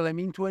 Jerusalem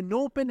into an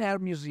open-air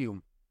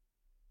museum.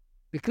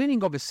 The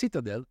cleaning of the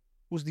citadel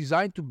was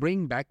designed to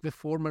bring back the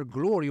former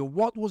glory of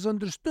what was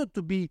understood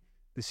to be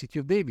the city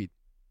of David,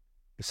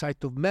 a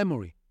site of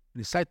memory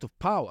and a site of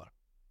power.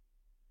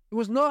 It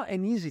was not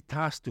an easy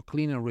task to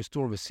clean and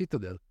restore the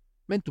citadel,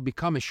 meant to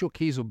become a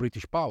showcase of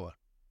British power.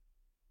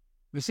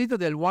 The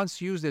citadel,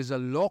 once used as a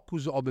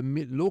locus of a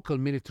local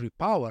military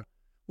power,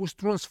 was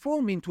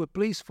transformed into a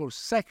place for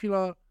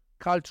secular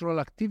cultural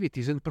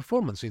activities and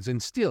performances,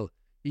 and still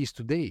is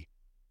today.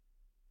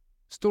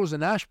 Storrs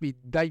and Ashby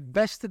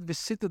divested the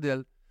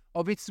citadel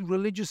of its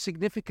religious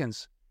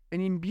significance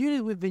and imbued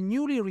it with the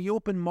newly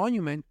reopened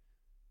monument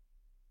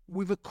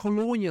with a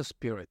colonial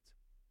spirit.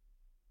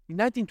 In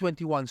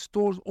 1921,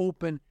 Storrs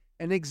opened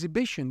an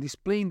exhibition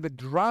displaying the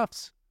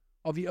drafts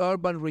of the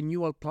urban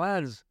renewal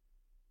plans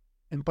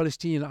and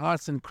Palestinian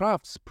arts and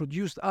crafts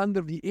produced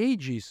under the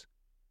aegis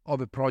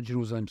of a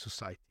pro-Jerusalem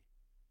society.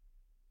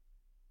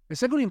 A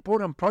second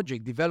important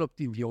project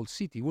developed in the Old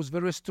City was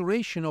the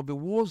restoration of the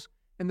walls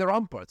and the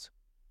ramparts.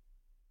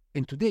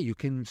 And today you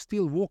can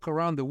still walk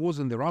around the walls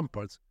and the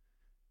ramparts,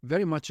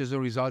 very much as a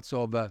result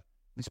of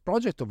this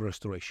project of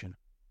restoration.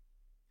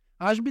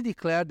 Ashby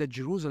declared that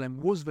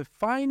Jerusalem was the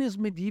finest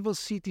medieval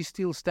city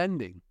still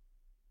standing.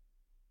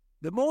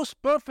 The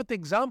most perfect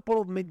example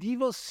of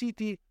medieval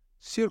city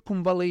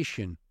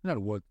circumvallation. In other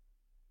words,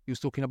 he was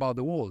talking about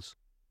the walls.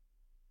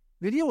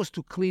 The idea was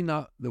to clean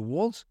up the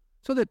walls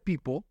so that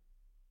people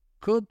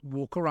could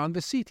walk around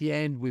the city,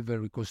 and with the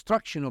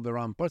reconstruction of the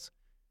ramparts,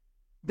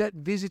 that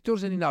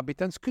visitors and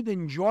inhabitants could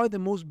enjoy the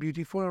most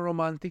beautiful and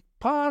romantic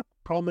park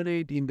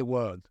promenade in the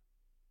world.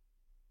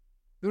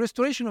 The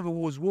restoration of the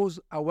walls was,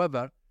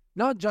 however,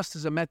 not just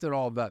as a matter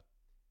of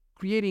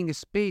creating a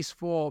space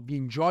for the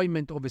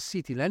enjoyment of a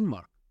city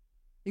landmark.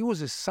 It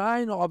was a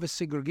sign of a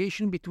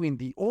segregation between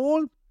the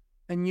old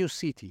and new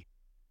city.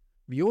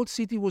 The old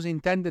city was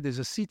intended as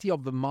a city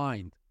of the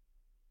mind,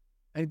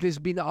 and it has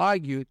been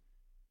argued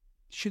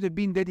should have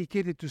been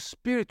dedicated to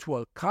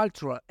spiritual,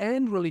 cultural,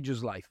 and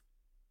religious life.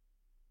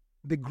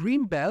 The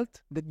green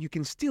belt that you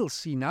can still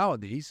see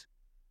nowadays,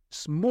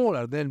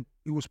 smaller than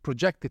it was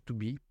projected to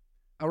be,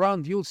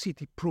 around the old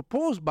city,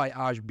 proposed by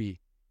Ashby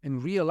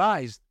and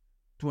realized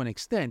to an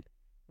extent,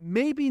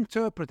 may be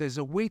interpreted as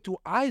a way to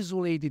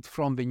isolate it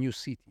from the new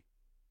city.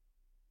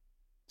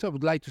 So I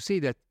would like to say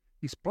that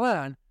this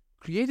plan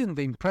created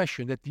the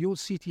impression that the old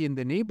city and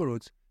the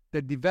neighborhoods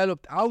that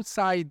developed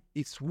outside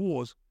its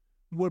walls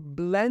were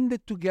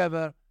blended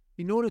together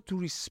in order to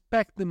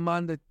respect the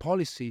mandate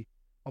policy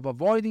of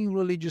avoiding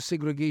religious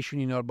segregation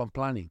in urban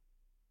planning.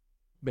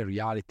 The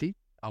reality,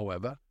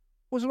 however,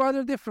 was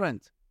rather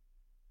different.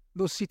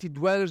 Those city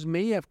dwellers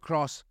may have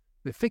crossed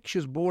the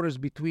fictitious borders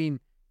between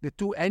the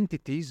two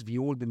entities, the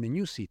old and the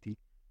new city.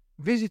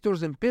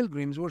 Visitors and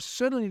pilgrims were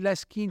certainly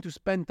less keen to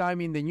spend time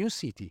in the new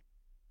city.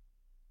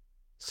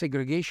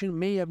 Segregation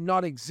may have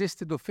not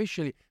existed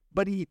officially,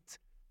 but it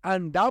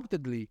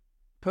undoubtedly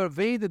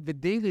pervaded the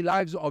daily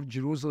lives of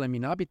Jerusalem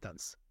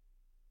inhabitants.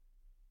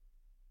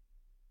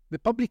 The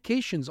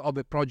publications of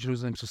a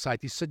pro-Jerusalem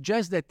society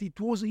suggest that it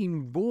was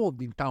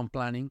involved in town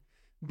planning,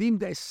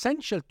 deemed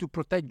essential to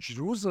protect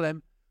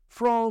Jerusalem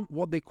from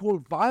what they call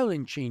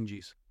violent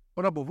changes,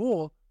 but above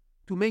all,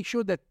 to make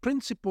sure that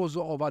principles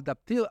of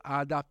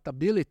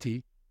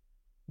adaptability,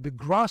 the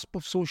grasp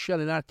of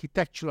social and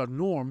architectural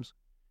norms,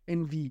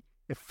 and the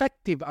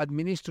effective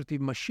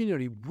administrative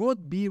machinery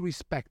would be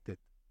respected.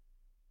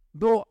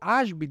 Though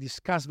Ashby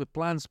discussed the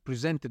plans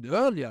presented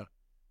earlier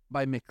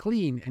by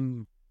MacLean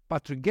and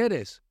Patrick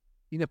Geddes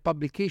in a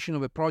publication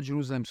of a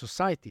pro-Jerusalem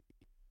society,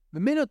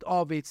 the minute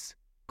of its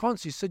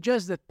consists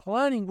suggests that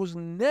planning was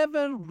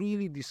never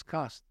really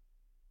discussed.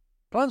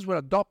 Plans were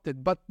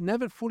adopted but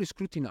never fully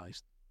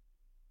scrutinized.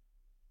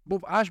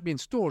 Both Ashby and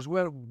Storrs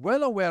were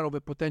well aware of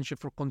the potential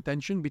for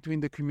contention between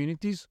the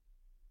communities.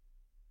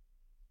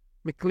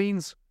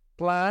 MacLean's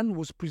plan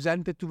was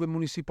presented to the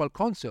municipal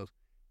council.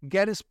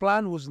 Geddes'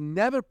 plan was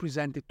never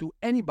presented to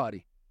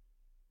anybody.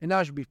 And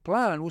Ashby's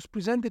plan was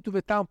presented to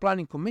the Town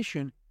Planning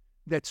Commission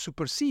that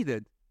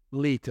superseded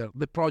later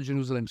the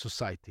pro-Jerusalem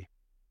society.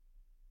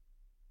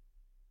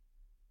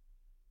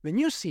 The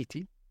new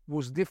city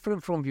was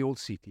different from the old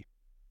city.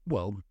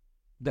 Well,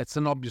 that's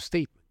an obvious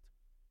statement.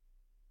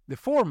 The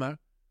former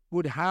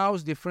would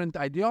house different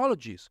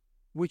ideologies,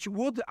 which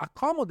would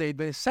accommodate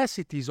the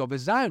necessities of a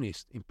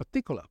Zionist in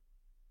particular.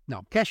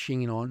 Now,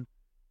 cashing in on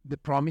the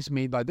promise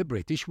made by the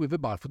British with the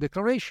Balfour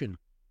Declaration.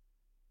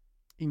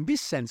 In this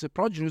sense, the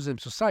pro-Jerusalem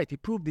society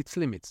proved its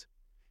limits,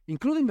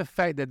 including the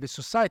fact that the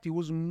society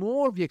was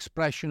more the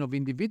expression of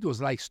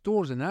individuals like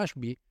Storrs and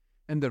Ashby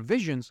and their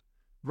visions,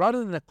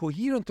 rather than a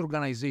coherent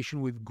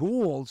organization with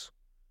goals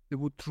that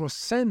would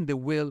transcend the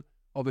will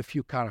of a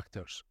few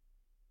characters.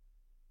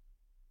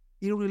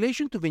 In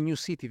relation to the new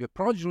city, the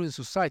pro-Jerusalem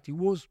society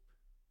was,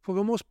 for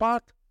the most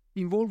part,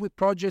 involved with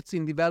projects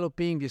in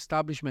developing the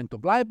establishment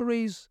of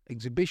libraries,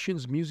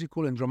 exhibitions,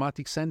 musical and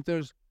dramatic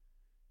centers,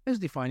 as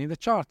defined in the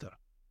Charter.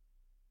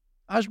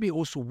 Ashby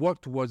also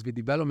worked towards the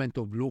development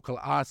of local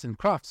arts and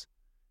crafts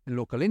and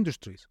local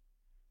industries,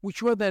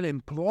 which were then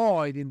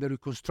employed in the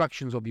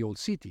reconstructions of the old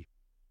city.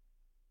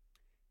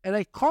 A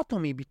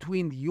dichotomy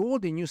between the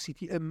old and new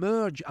city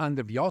emerged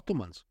under the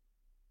Ottomans.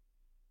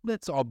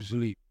 That's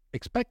obviously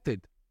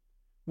expected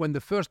when the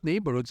first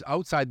neighborhoods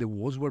outside the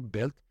walls were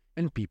built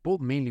and people,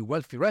 mainly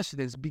wealthy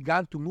residents,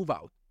 began to move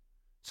out,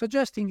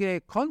 suggesting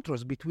a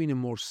contrast between a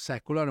more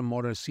secular and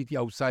modern city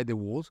outside the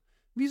walls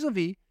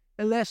vis-à-vis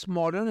a less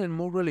modern and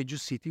more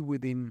religious city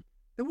within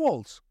the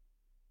walls.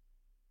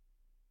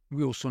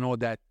 We also know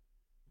that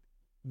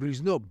there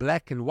is no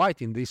black and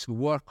white in this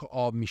work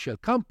of Michel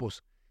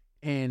Campos,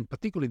 and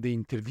particularly the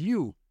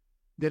interview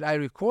that I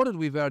recorded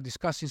with her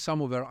discussing some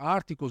of her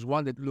articles,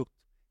 one that looked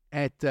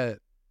at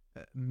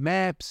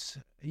maps,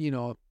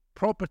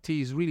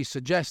 properties, really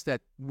suggests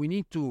that we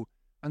need to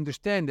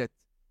understand that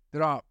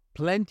there are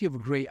plenty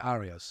of gray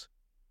areas.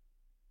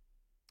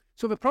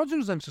 So the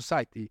Pro-Jerusalem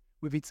Society,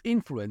 with its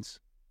influence,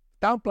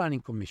 Town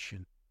Planning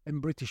Commission,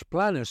 and British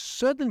planners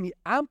certainly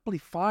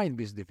amplified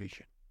this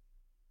division.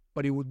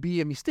 But it would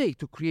be a mistake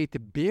to create a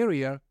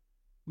barrier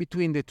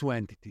between the two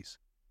entities.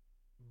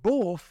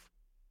 Both,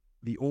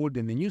 the old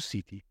and the new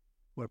city,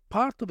 were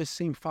part of the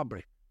same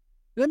fabric.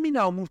 Let me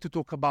now move to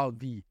talk about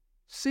the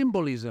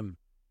symbolism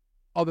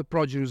of the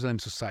Pro-Jerusalem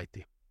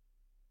Society.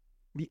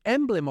 The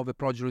emblem of the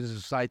Pro-Jerusalem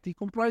Society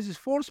comprises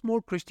 4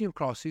 small Christian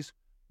crosses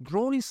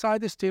drawn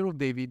inside the Stair of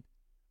David,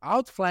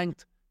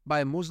 outflanked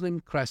by a Muslim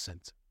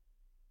crescent.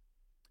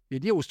 The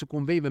idea was to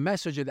convey the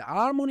message that the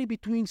harmony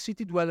between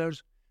city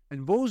dwellers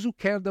and those who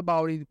cared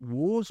about it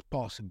was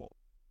possible.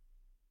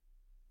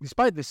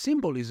 Despite the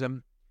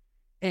symbolism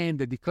and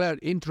the declared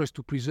interest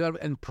to preserve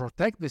and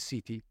protect the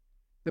city,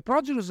 the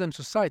Pro-Jerusalem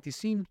Society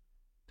seemed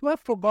to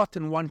have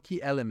forgotten one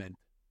key element: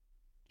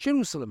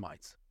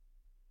 Jerusalemites.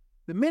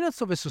 The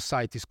minutes of the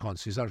Society's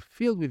councils are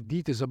filled with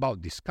details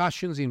about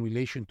discussions in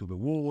relation to the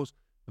walls,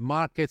 the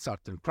markets,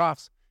 art and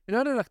crafts, and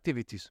other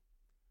activities.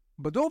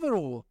 But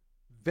overall,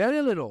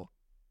 very little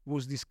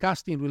was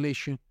discussed in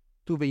relation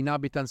to the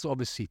inhabitants of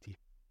the city.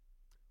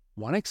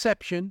 One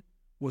exception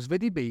was the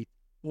debate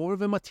over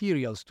the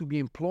materials to be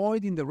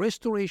employed in the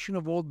restoration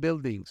of old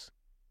buildings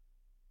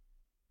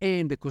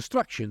and the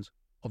constructions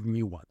of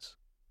new ones.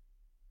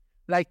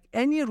 Like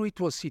any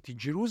ritual city,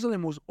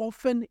 Jerusalem was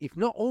often, if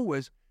not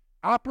always,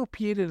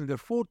 appropriated and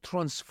therefore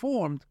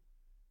transformed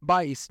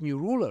by its new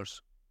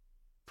rulers.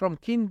 From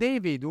King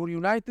David, who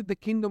united the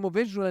kingdom of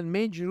Israel and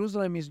made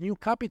Jerusalem his new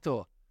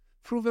capital,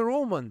 through the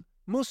Roman,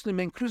 Muslim,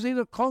 and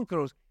Crusader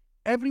conquerors,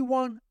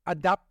 everyone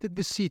adapted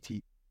the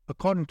city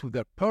according to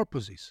their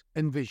purposes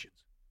and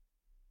visions.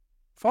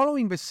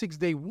 Following the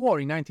Six-Day War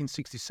in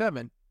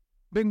 1967,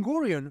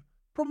 Ben-Gurion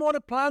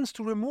promoted plans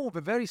to remove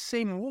the very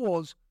same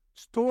walls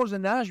Storrs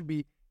and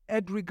Ashby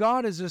had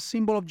regarded as a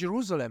symbol of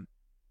Jerusalem.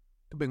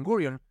 To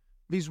Ben-Gurion,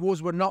 these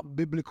walls were not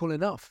biblical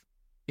enough,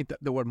 in that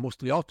they were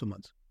mostly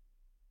Ottomans.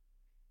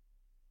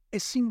 A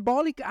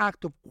symbolic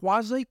act of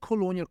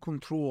quasi-colonial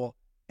control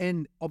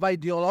and of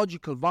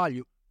ideological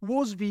value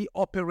was the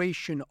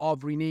operation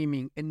of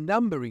renaming and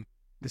numbering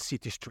the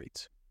city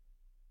streets.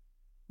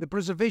 The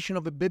preservation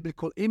of the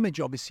biblical image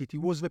of the city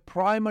was the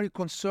primary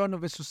concern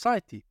of the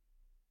society,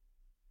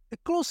 a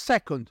close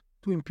second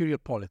to imperial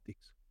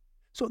politics.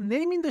 So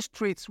naming the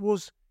streets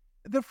was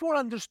therefore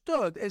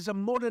understood as a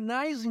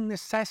modernizing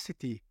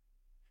necessity,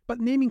 but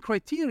naming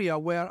criteria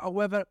were,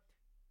 however,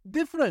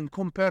 different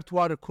compared to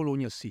other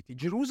colonial cities.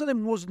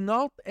 Jerusalem was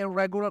not a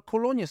regular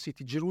colonial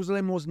city.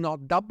 Jerusalem was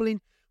not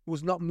Dublin,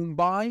 was not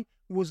Mumbai,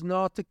 was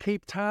not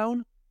Cape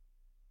Town,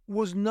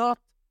 was not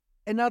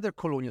another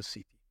colonial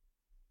city.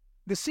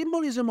 The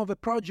symbolism of a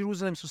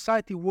Pro-Jerusalem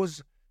Society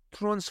was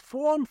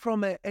transformed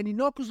from an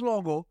innocuous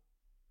logo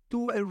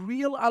to a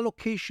real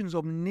allocations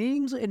of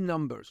names and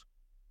numbers.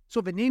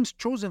 So the names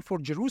chosen for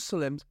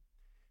Jerusalem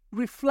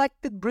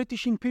reflected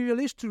British imperial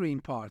history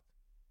in part.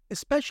 A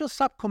special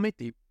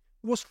subcommittee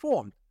was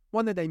formed,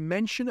 one that I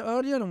mentioned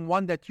earlier and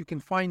one that you can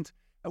find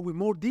with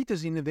more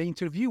details in the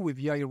interview with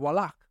Yair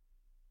Wallach.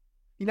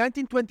 In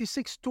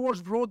 1926,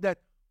 Storrs wrote that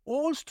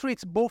all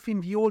streets both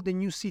in the old and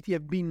new city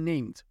have been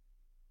named.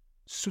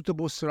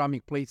 Suitable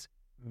ceramic plates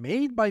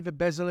made by the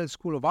Bezalel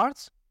School of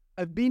Arts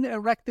have been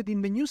erected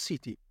in the new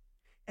city,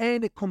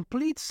 and a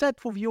complete set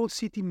for the old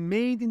city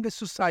made in the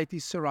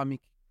Society's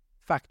ceramic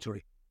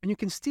factory. And you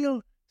can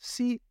still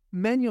see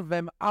many of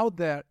them out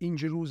there in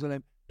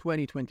Jerusalem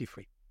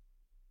 2023.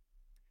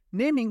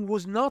 Naming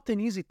was not an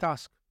easy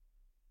task.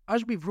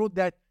 Ashby wrote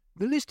that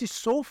the list is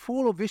so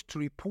full of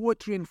history,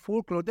 poetry, and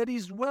folklore that it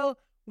is well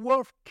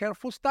worth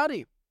careful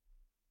study.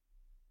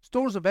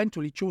 Storrs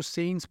eventually chose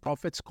saints,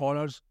 prophets,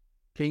 scholars,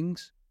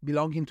 kings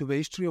belonging to the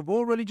history of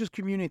all religious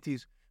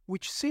communities,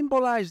 which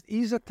symbolized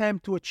his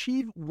attempt to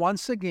achieve,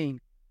 once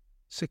again,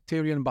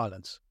 sectarian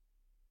balance.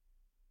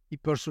 He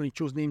personally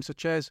chose names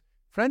such as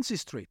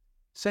Francis Street,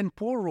 St.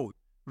 Paul Road,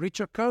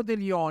 Richard Coeur de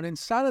Lion, and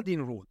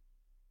Saladin Road.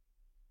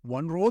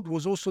 One road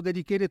was also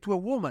dedicated to a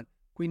woman,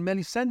 Queen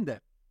Melisende.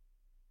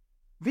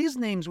 These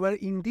names were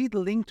indeed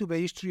linked to the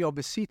history of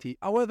the city.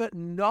 However,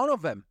 none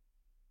of them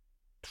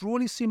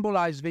truly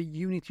symbolize the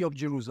unity of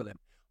Jerusalem.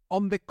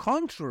 On the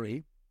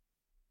contrary,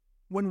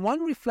 when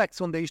one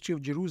reflects on the history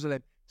of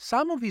Jerusalem,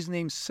 some of these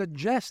names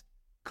suggest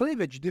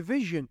cleavage,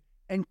 division,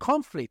 and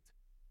conflict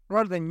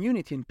rather than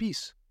unity and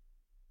peace.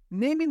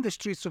 Naming the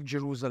streets of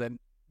Jerusalem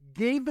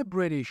gave the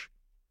British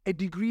a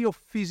degree of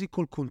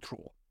physical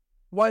control,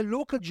 while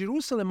local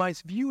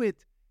Jerusalemites view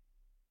it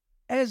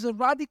as a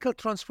radical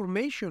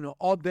transformation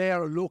of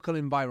their local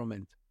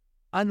environment.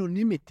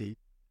 Anonymity,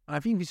 and I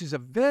think this is a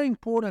very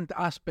important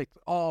aspect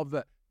of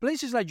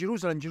places like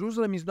Jerusalem.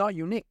 Jerusalem is not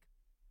unique.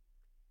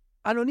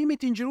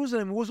 Anonymity in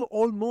Jerusalem was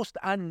almost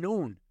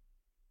unknown,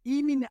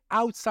 even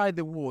outside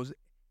the walls,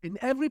 and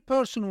every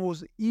person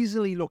was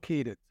easily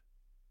located.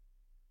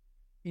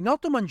 In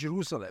Ottoman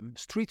Jerusalem,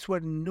 streets were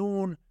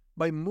known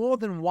by more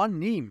than one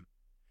name.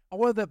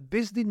 However,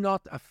 this did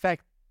not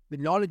affect the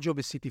knowledge of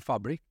a city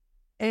fabric,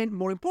 and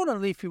more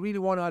importantly, if you really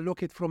want to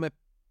look at it from a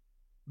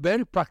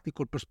very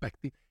practical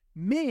perspective,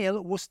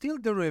 mail was still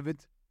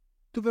delivered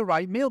to the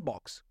right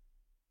mailbox.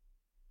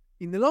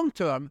 In the long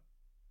term,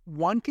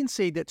 one can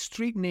say that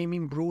street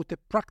naming brought a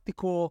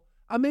practical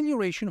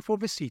amelioration for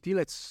the city,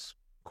 let's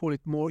call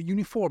it more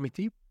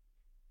uniformity.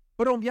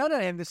 But on the other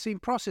hand, the same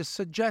process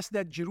suggests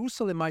that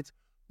Jerusalemites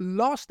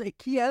lost a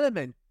key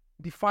element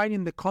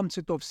defining the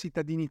concept of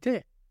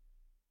citadinité.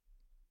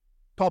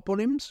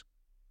 Toponyms,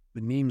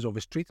 the names of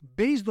a street,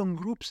 based on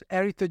groups'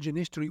 heritage and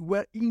history,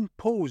 were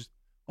imposed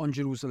on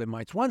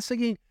Jerusalemites, once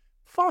again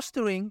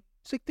fostering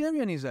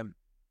sectarianism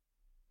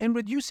and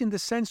reducing the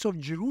sense of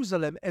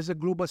Jerusalem as a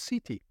global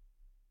city.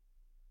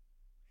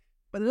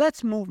 But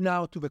let's move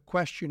now to the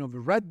question of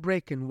red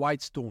brick and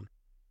white stone,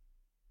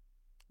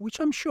 which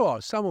I'm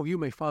sure some of you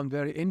may find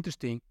very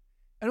interesting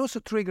and also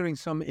triggering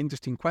some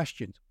interesting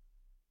questions.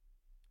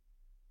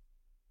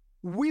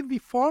 With the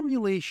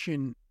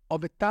formulation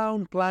of a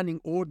town planning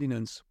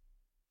ordinance,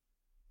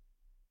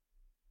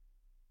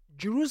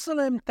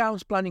 Jerusalem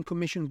Towns Planning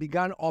Commission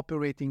began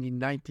operating in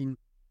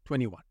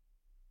 1921.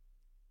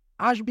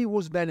 Ashby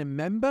was then a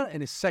member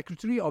and a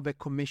secretary of a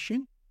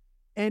commission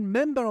and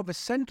member of a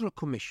central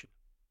commission.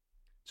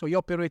 So he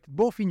operated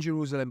both in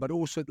Jerusalem but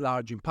also at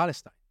large in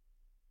Palestine.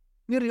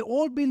 Nearly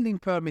all building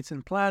permits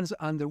and plans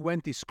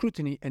underwent his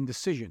scrutiny and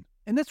decision.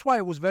 And that's why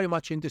I was very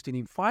much interested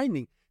in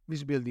finding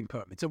these building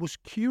permits. I was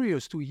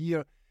curious to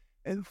hear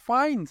and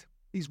find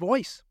his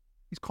voice,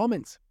 his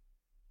comments,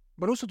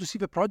 but also to see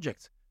the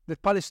projects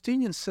that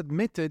Palestinians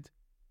submitted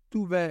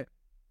to the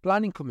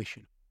Planning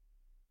Commission.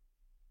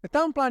 The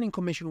Town Planning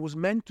Commission was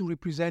meant to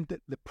represent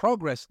the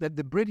progress that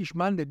the British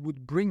mandate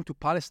would bring to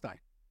Palestine.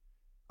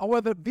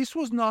 However, this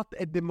was not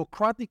a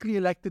democratically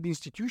elected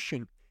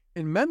institution,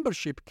 and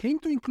membership came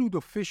to include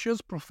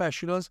officials,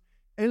 professionals,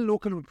 and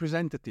local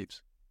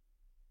representatives.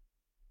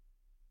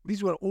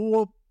 These were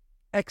all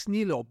ex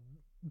nihilo,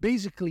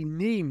 basically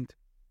named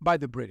by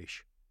the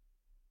British.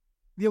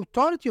 The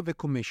authority of the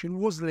commission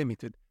was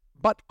limited,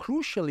 but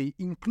crucially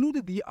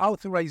included the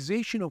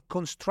authorization of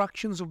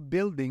constructions of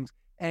buildings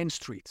and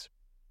streets.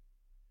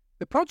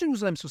 The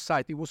Pro-Jerusalem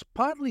Society was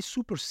partly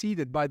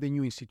superseded by the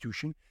new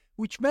institution,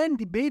 which then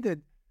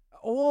debated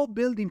all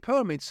building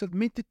permits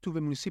submitted to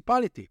the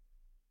municipality.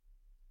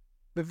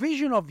 The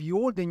vision of the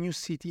old and new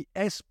city,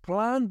 as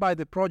planned by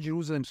the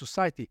Pro-Jerusalem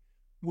Society,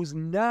 was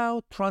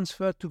now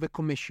transferred to the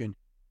Commission,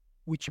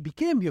 which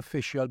became the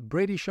official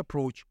British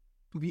approach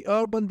to the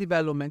urban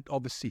development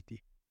of the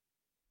city.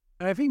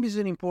 And I think this is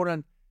an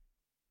important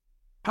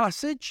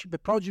passage. The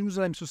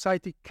Pro-Jerusalem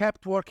Society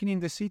kept working in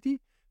the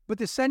city, but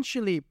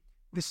essentially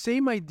the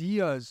same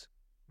ideas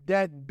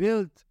that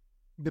built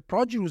the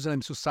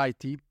Pro-Jerusalem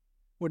Society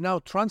were now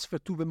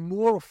transferred to the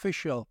more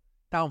official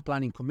Town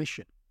Planning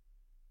Commission.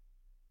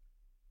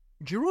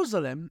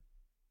 Jerusalem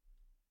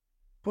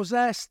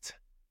possessed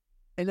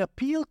an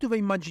appeal to the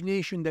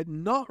imagination that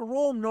not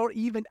Rome nor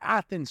even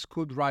Athens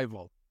could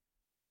rival.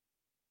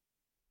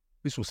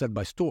 This was said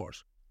by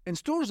Storrs. And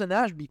Storrs and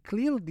Ashby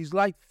clearly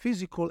disliked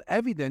physical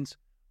evidence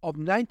of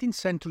 19th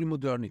century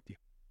modernity.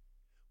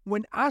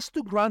 When asked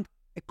to grant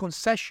a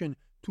concession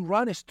to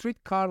run a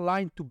streetcar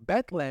line to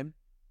Bethlehem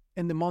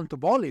and the Mount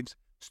of Olives,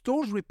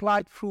 Storrs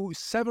replied through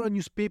several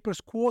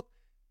newspapers, quote,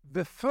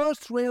 "The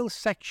first rail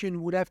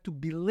section would have to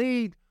be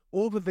laid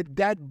over the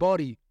dead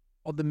body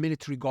of the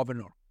military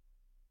governor."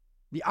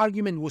 The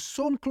argument was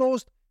soon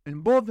closed,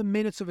 and both the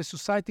minutes of the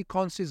Society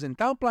Councils and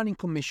Town Planning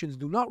Commissions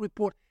do not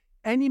report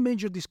any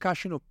major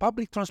discussion of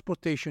public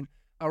transportation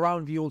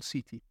around the old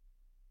city.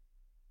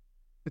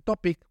 The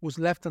topic was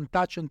left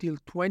untouched until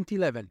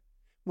 2011,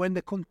 when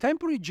the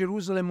contemporary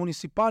Jerusalem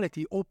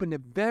municipality opened a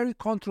very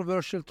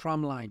controversial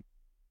tram line.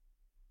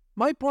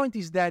 My point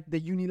is that the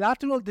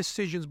unilateral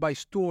decisions by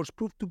Storrs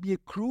proved to be a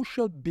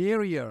crucial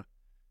barrier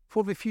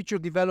for the future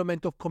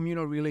development of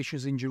communal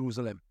relations in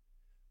Jerusalem.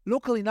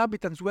 Local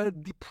inhabitants were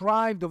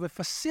deprived of a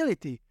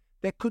facility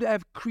that could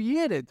have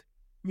created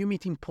new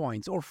meeting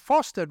points or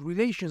fostered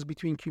relations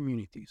between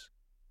communities.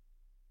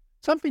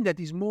 Something that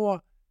is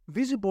more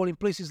visible in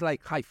places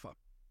like Haifa,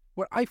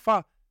 where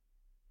Haifa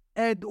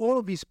had all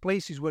of these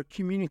places where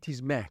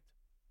communities met.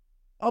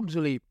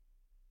 Obviously,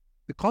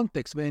 the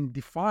context then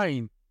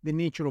defined the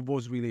nature of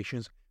those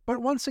relations.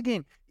 But once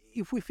again,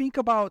 if we think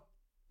about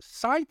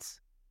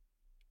sites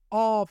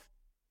of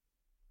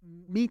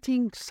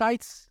meeting,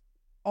 sites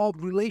of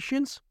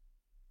relations,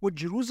 well,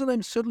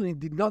 Jerusalem certainly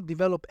did not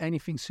develop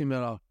anything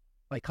similar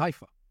like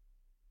Haifa.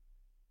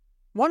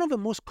 One of the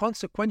most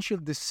consequential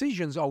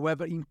decisions,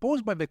 however,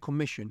 imposed by the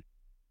Commission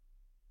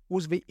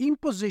was the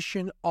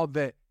imposition of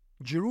the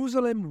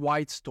Jerusalem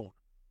white stone.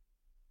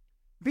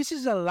 This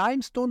is a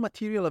limestone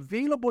material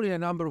available in a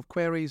number of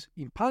quarries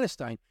in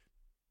Palestine.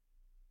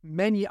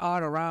 Many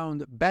are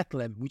around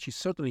Bethlehem, which is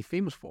certainly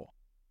famous for.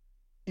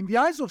 In the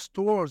eyes of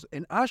Storrs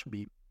and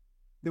Ashby,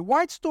 the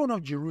white stone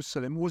of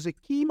Jerusalem was a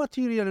key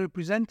material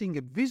representing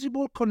a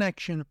visible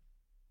connection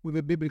with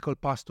the biblical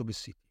past of the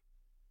city.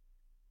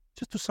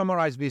 Just to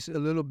summarize this a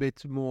little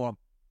bit more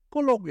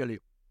colloquially,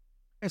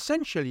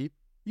 essentially,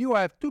 you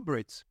have two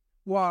Brits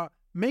who are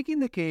making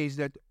the case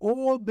that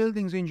all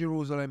buildings in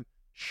Jerusalem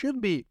should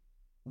be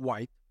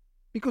white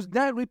because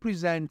that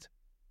represents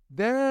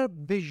their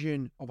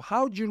vision of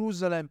how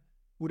Jerusalem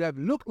would have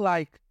looked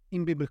like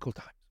in biblical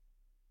times.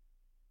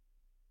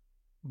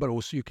 But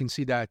also you can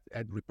see that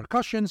at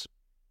repercussions.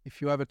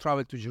 If you ever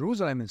travel to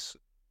Jerusalem, and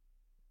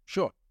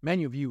sure,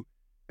 many of you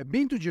have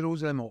been to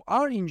Jerusalem or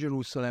are in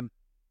Jerusalem,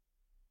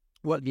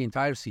 well, the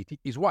entire city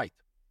is white.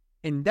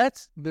 And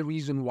that's the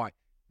reason why.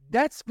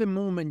 That's the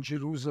moment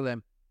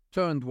Jerusalem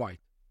turned white.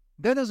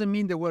 That doesn't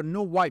mean there were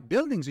no white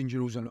buildings in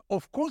Jerusalem.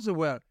 Of course there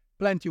were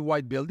plenty of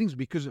white buildings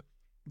because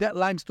that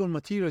limestone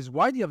material is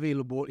widely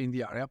available in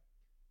the area.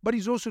 But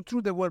it's also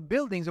true there were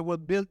buildings that were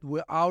built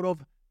out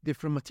of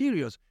different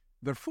materials,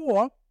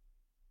 therefore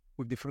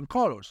with different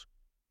colors.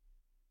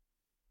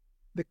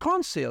 The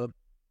council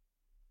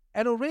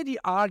had already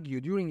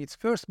argued during its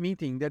first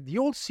meeting that the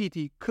old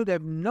city could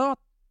have not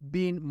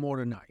been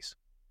modernized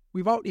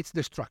without its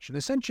destruction.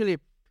 Essentially,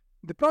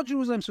 the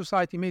pro-Jerusalem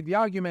Society made the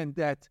argument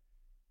that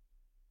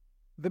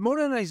the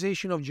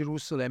modernization of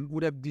Jerusalem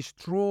would have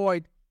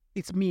destroyed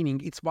its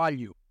meaning, its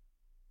value.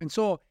 And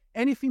so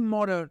anything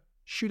modern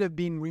should have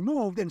been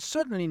removed, and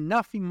certainly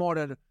nothing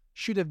modern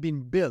should have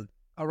been built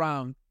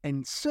around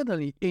and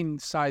certainly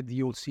inside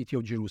the old city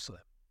of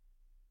Jerusalem.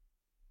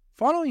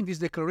 Following this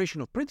declaration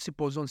of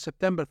principles on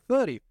September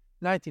 30,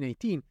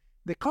 1918,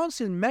 the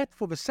council met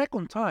for the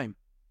second time,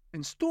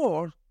 and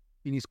Storrs,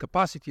 in his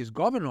capacity as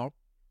governor,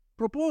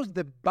 proposed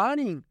the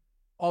banning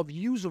of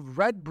use of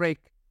red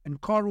brick and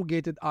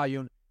corrugated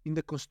iron in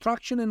the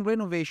construction and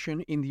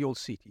renovation in the old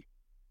city.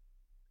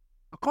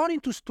 According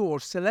to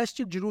Storrs,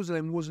 Celestial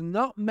Jerusalem was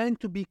not meant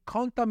to be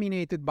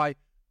contaminated by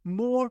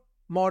more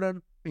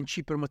modern and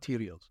cheaper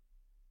materials.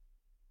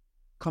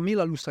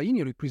 Camille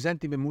Al-Husseini,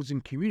 representing the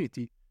Muslim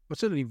community, but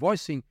certainly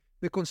voicing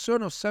the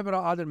concern of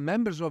several other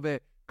members of the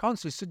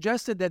council,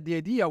 suggested that the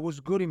idea was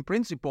good in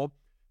principle,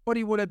 but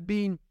it would have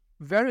been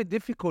very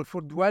difficult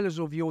for dwellers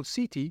of the old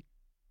city,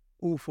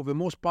 who for the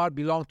most part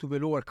belonged to the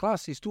lower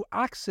classes, to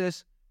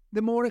access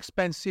the more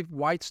expensive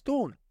white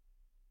stone.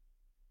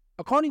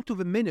 According to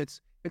the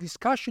minutes, a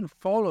discussion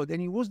followed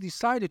and it was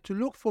decided to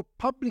look for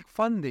public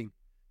funding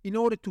in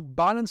order to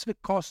balance the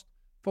cost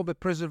for the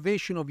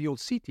preservation of the old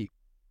city.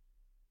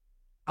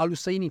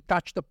 Al-Husseini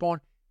touched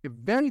upon a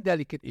very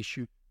delicate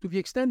issue to the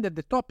extent that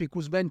the topic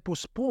was then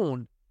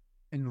postponed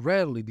and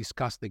rarely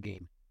discussed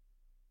again.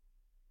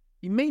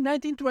 In May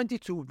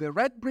 1922, the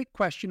red brick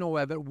question,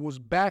 however, was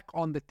back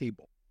on the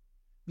table.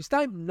 This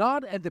time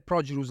not at the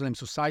Pro-Jerusalem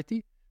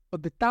Society,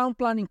 but the Town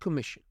Planning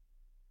Commission.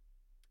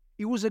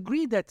 It was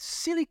agreed that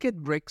silicate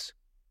bricks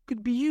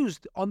could be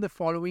used on the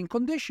following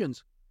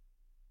conditions.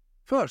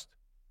 First,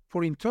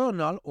 for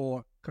internal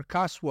or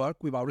carcass work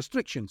without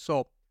restrictions.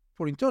 So,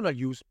 for internal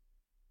use,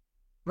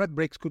 red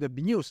bricks could have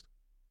been used.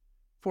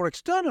 For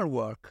external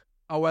work,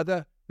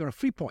 however, there are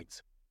 3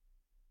 points.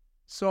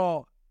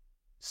 So,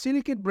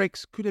 silicate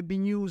bricks could have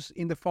been used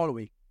in the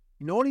following.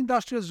 In all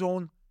industrial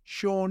zone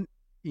shown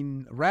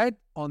in red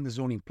on the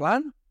zoning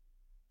plan,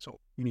 so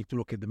you need to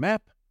look at the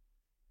map.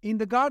 In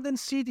the garden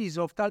cities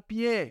of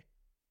Talpier,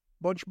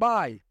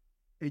 Bojbai,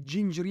 and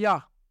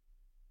Gingeria,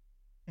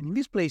 and in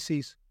these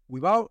places,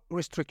 without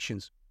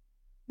restrictions.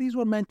 These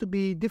were meant to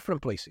be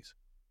different places.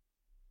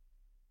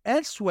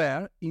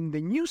 Elsewhere, in the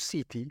new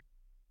city,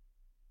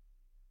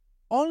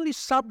 only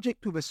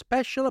subject to the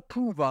special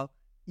approval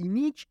in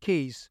each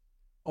case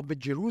of the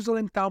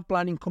Jerusalem Town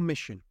Planning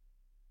Commission.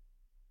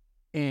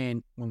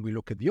 And when we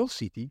look at the old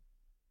city,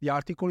 the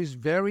article is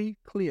very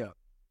clear.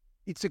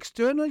 Its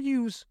external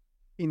use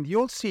in the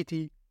old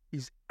city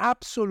is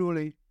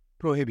absolutely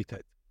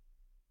prohibited.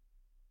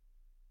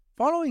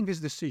 Following this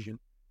decision,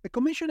 the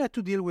Commission had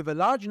to deal with a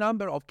large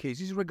number of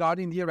cases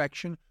regarding the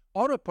erection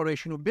or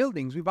operation of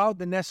buildings without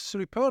the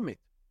necessary permit.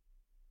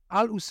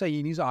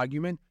 Al-Husseini's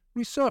argument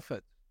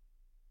resurfaced.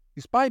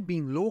 Despite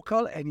being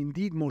local and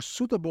indeed more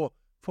suitable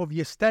for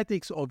the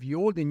aesthetics of the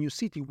old and new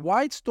city,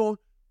 white stone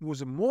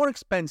was more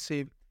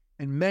expensive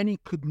and many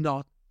could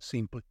not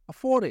simply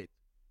afford it.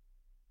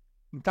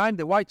 In time,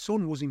 the white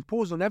stone was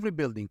imposed on every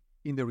building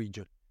in the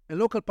region, and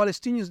local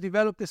Palestinians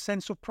developed a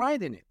sense of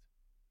pride in it.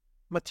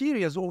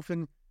 Materials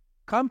often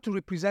come to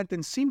represent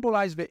and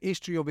symbolize the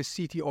history of a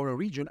city or a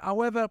region.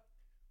 However,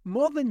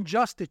 more than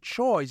just a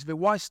choice, the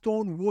white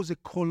stone was a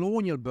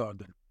colonial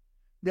burden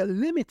that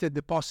limited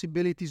the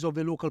possibilities of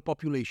the local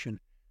population,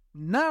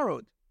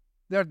 narrowed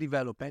their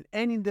development,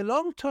 and in the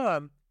long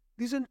term,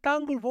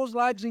 disentangled those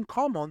lives in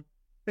common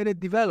that had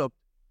developed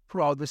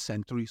throughout the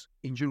centuries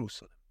in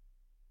Jerusalem.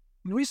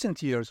 In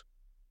recent years,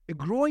 a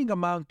growing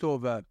amount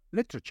of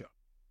literature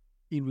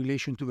in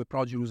relation to the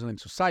pro-Jerusalem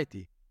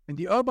society and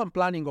the urban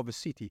planning of the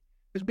city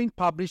has been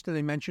published, as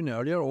I mentioned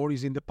earlier, or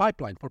is in the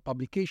pipeline for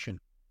publication.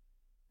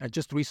 I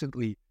just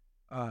recently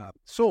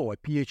saw a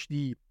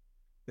PhD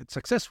that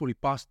successfully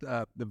passed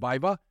the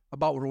Viva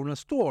about Ronald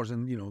Storrs,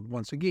 and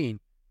once again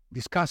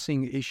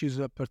discussing issues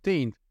that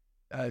pertain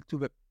to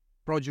the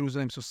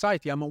pro-Jerusalem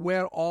society. I'm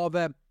aware of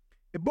a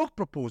book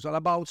proposal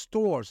about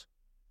Storrs,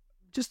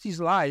 just his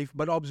life,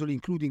 but obviously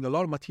including a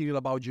lot of material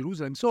about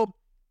Jerusalem. So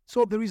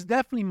there is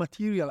definitely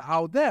material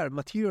out there,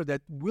 material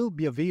that will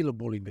be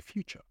available in the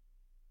future.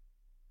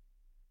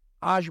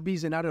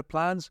 Ashby's and other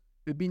plans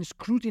have been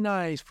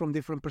scrutinized from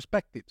different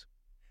perspectives.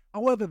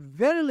 However,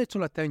 very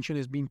little attention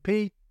has been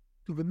paid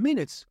to the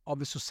minutes of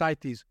the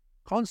Society's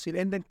Council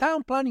and the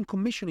Town Planning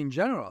Commission in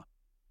general.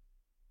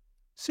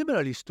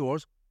 Similarly,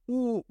 Storrs,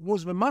 who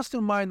was the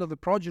mastermind of the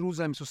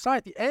pro-Jerusalem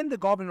Society and the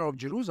governor of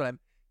Jerusalem,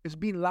 has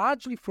been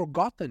largely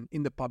forgotten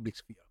in the public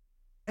sphere.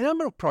 A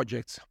number of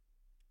projects,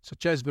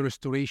 such as the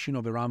restoration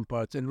of the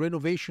ramparts and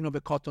renovation of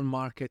the cotton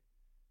market,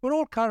 were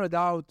all carried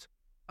out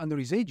under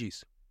his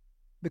aegis.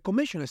 The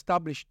Commission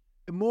established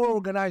a more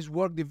organized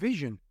work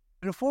division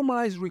and a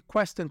formalized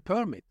request and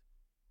permit.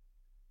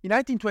 In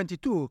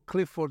 1922,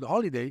 Clifford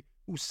Holliday,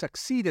 who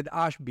succeeded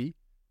Ashby,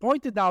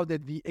 pointed out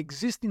that the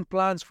existing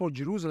plans for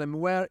Jerusalem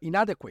were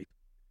inadequate.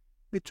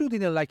 The two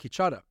didn't like each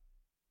other.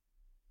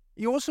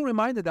 He also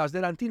reminded us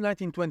that until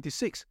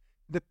 1926,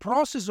 the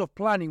process of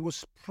planning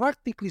was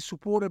practically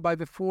supported by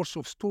the force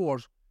of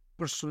Storrs'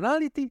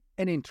 personality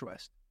and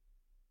interest.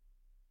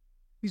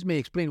 This may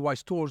explain why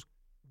Storrs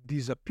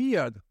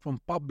disappeared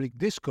from public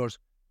discourse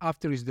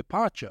after his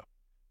departure.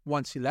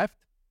 Once he left,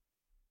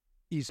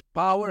 his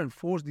power and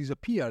force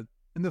disappeared,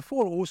 and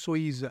therefore also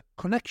his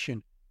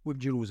connection with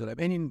Jerusalem,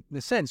 and in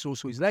a sense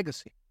also his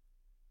legacy.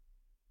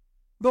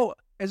 Though,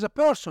 as a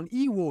person,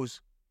 he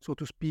was, so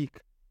to speak,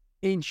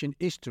 ancient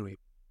history,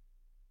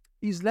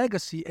 his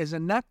legacy as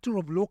an actor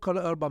of local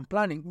urban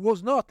planning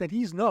was not, and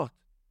he is not.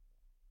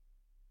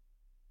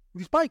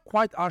 Despite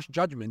quite harsh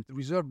judgment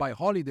reserved by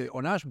Holliday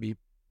on Ashby,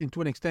 and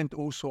to an extent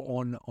also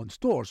on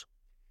Storrs,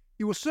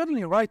 he was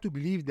certainly right to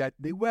believe that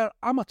they were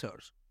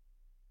amateurs.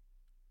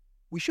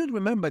 We should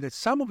remember that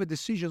some of the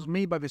decisions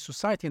made by the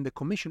Society and the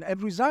Commission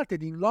have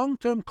resulted in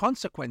long-term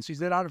consequences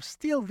that are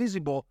still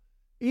visible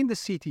in the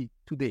city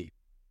today.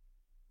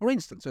 For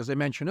instance, as I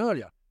mentioned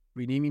earlier,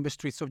 renaming the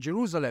streets of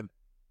Jerusalem,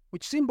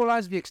 which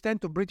symbolized the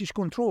extent of British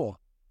control.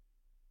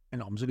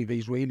 And obviously the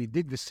Israeli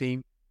did the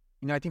same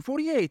in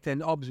 1948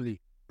 and obviously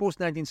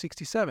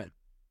post-1967.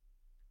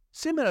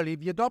 Similarly,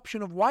 the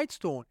adoption of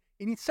Whitestone,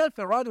 in itself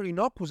a rather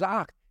innocuous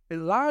act, had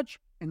large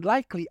and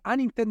likely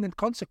unintended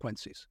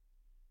consequences.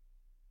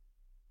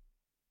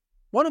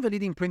 One of the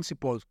leading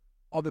principles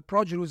of the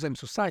pro-Jerusalem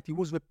Society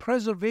was the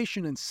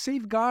preservation and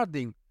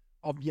safeguarding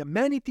of the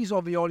amenities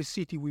of the Holy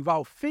City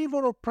without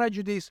favor or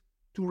prejudice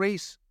to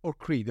race or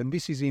creed, and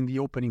this is in the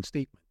opening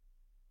statement.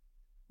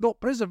 Though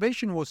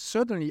preservation was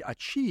certainly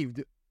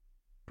achieved,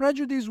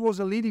 prejudice was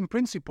a leading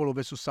principle of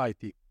the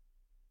society.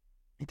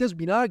 It has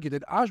been argued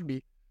that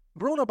Ashby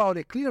brought about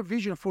a clear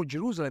vision for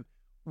Jerusalem,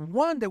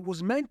 one that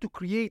was meant to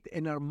create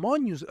an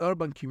harmonious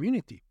urban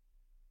community.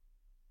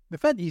 The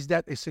fact is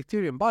that a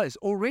sectarian balance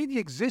already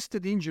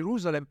existed in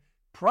Jerusalem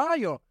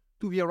prior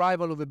to the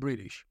arrival of the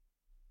British.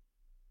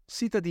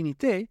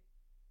 Citadinité,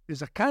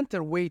 as a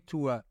counterweight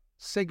to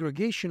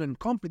segregation and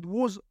conflict,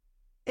 was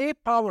a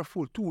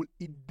powerful tool.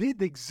 It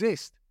did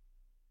exist.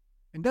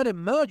 And that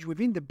emerged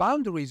within the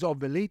boundaries of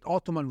the late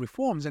Ottoman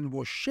reforms and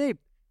was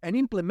shaped and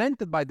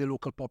implemented by the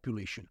local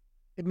population.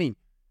 I mean,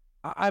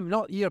 I'm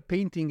not here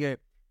painting a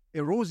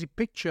rosy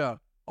picture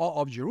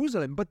of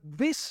Jerusalem, but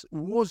this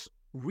was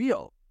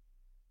real.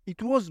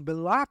 It was the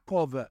lack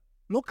of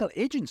local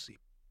agency,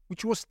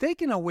 which was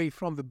taken away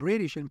from the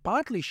British and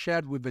partly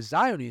shared with the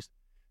Zionists,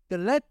 that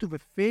led to the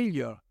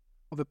failure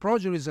of the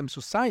pro-Jerusalem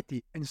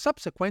Society and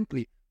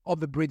subsequently of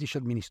the British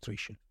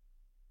administration.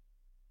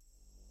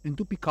 And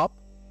to pick up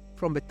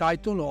from the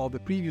title of the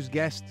previous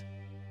guest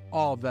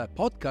of the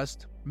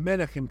podcast,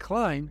 Menachem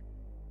Klein,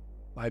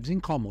 lives in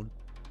common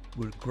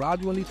will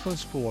gradually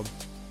transform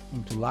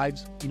into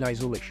lives in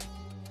isolation.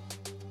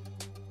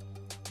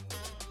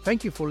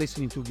 Thank you for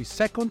listening to this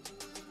second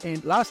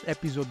and last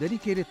episode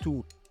dedicated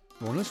to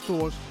Ronald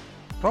Storrs,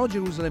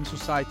 pro-Jerusalem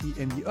Society,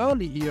 and the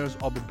early years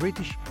of the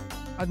British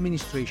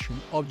administration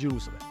of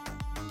Jerusalem.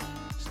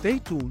 Stay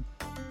tuned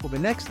for the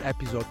next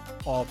episode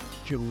of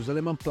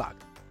Jerusalem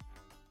Unplugged.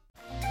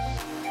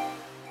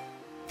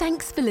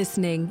 Thanks for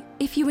listening.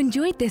 If you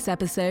enjoyed this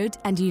episode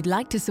and you'd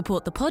like to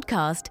support the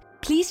podcast,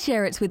 please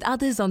share it with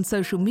others on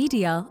social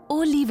media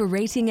or leave a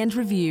rating and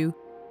review.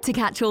 To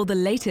catch all the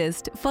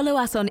latest, follow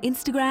us on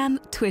Instagram,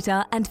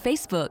 Twitter, and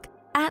Facebook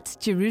at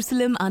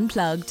Jerusalem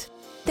Unplugged.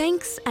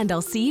 Thanks, and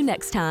I'll see you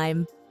next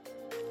time.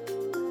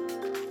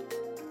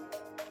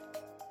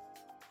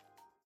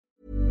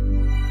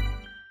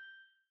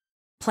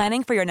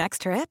 Planning for your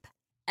next trip?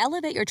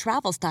 Elevate your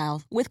travel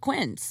style with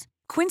Quince.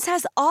 Quince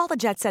has all the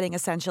jet-setting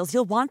essentials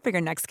you'll want for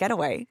your next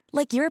getaway,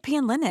 like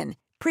European linen,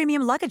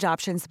 premium luggage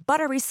options,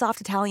 buttery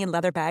soft Italian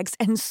leather bags,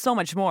 and so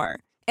much more.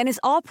 And is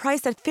all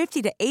priced at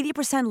 50 to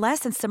 80% less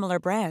than similar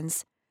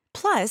brands.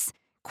 Plus,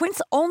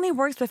 Quince only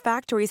works with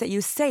factories that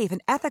use safe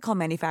and ethical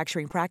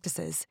manufacturing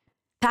practices.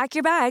 Pack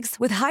your bags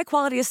with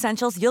high-quality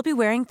essentials you'll be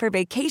wearing for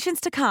vacations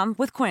to come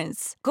with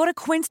Quince. Go to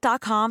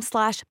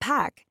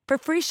quince.com/pack for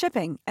free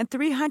shipping and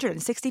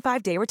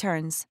 365-day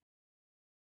returns.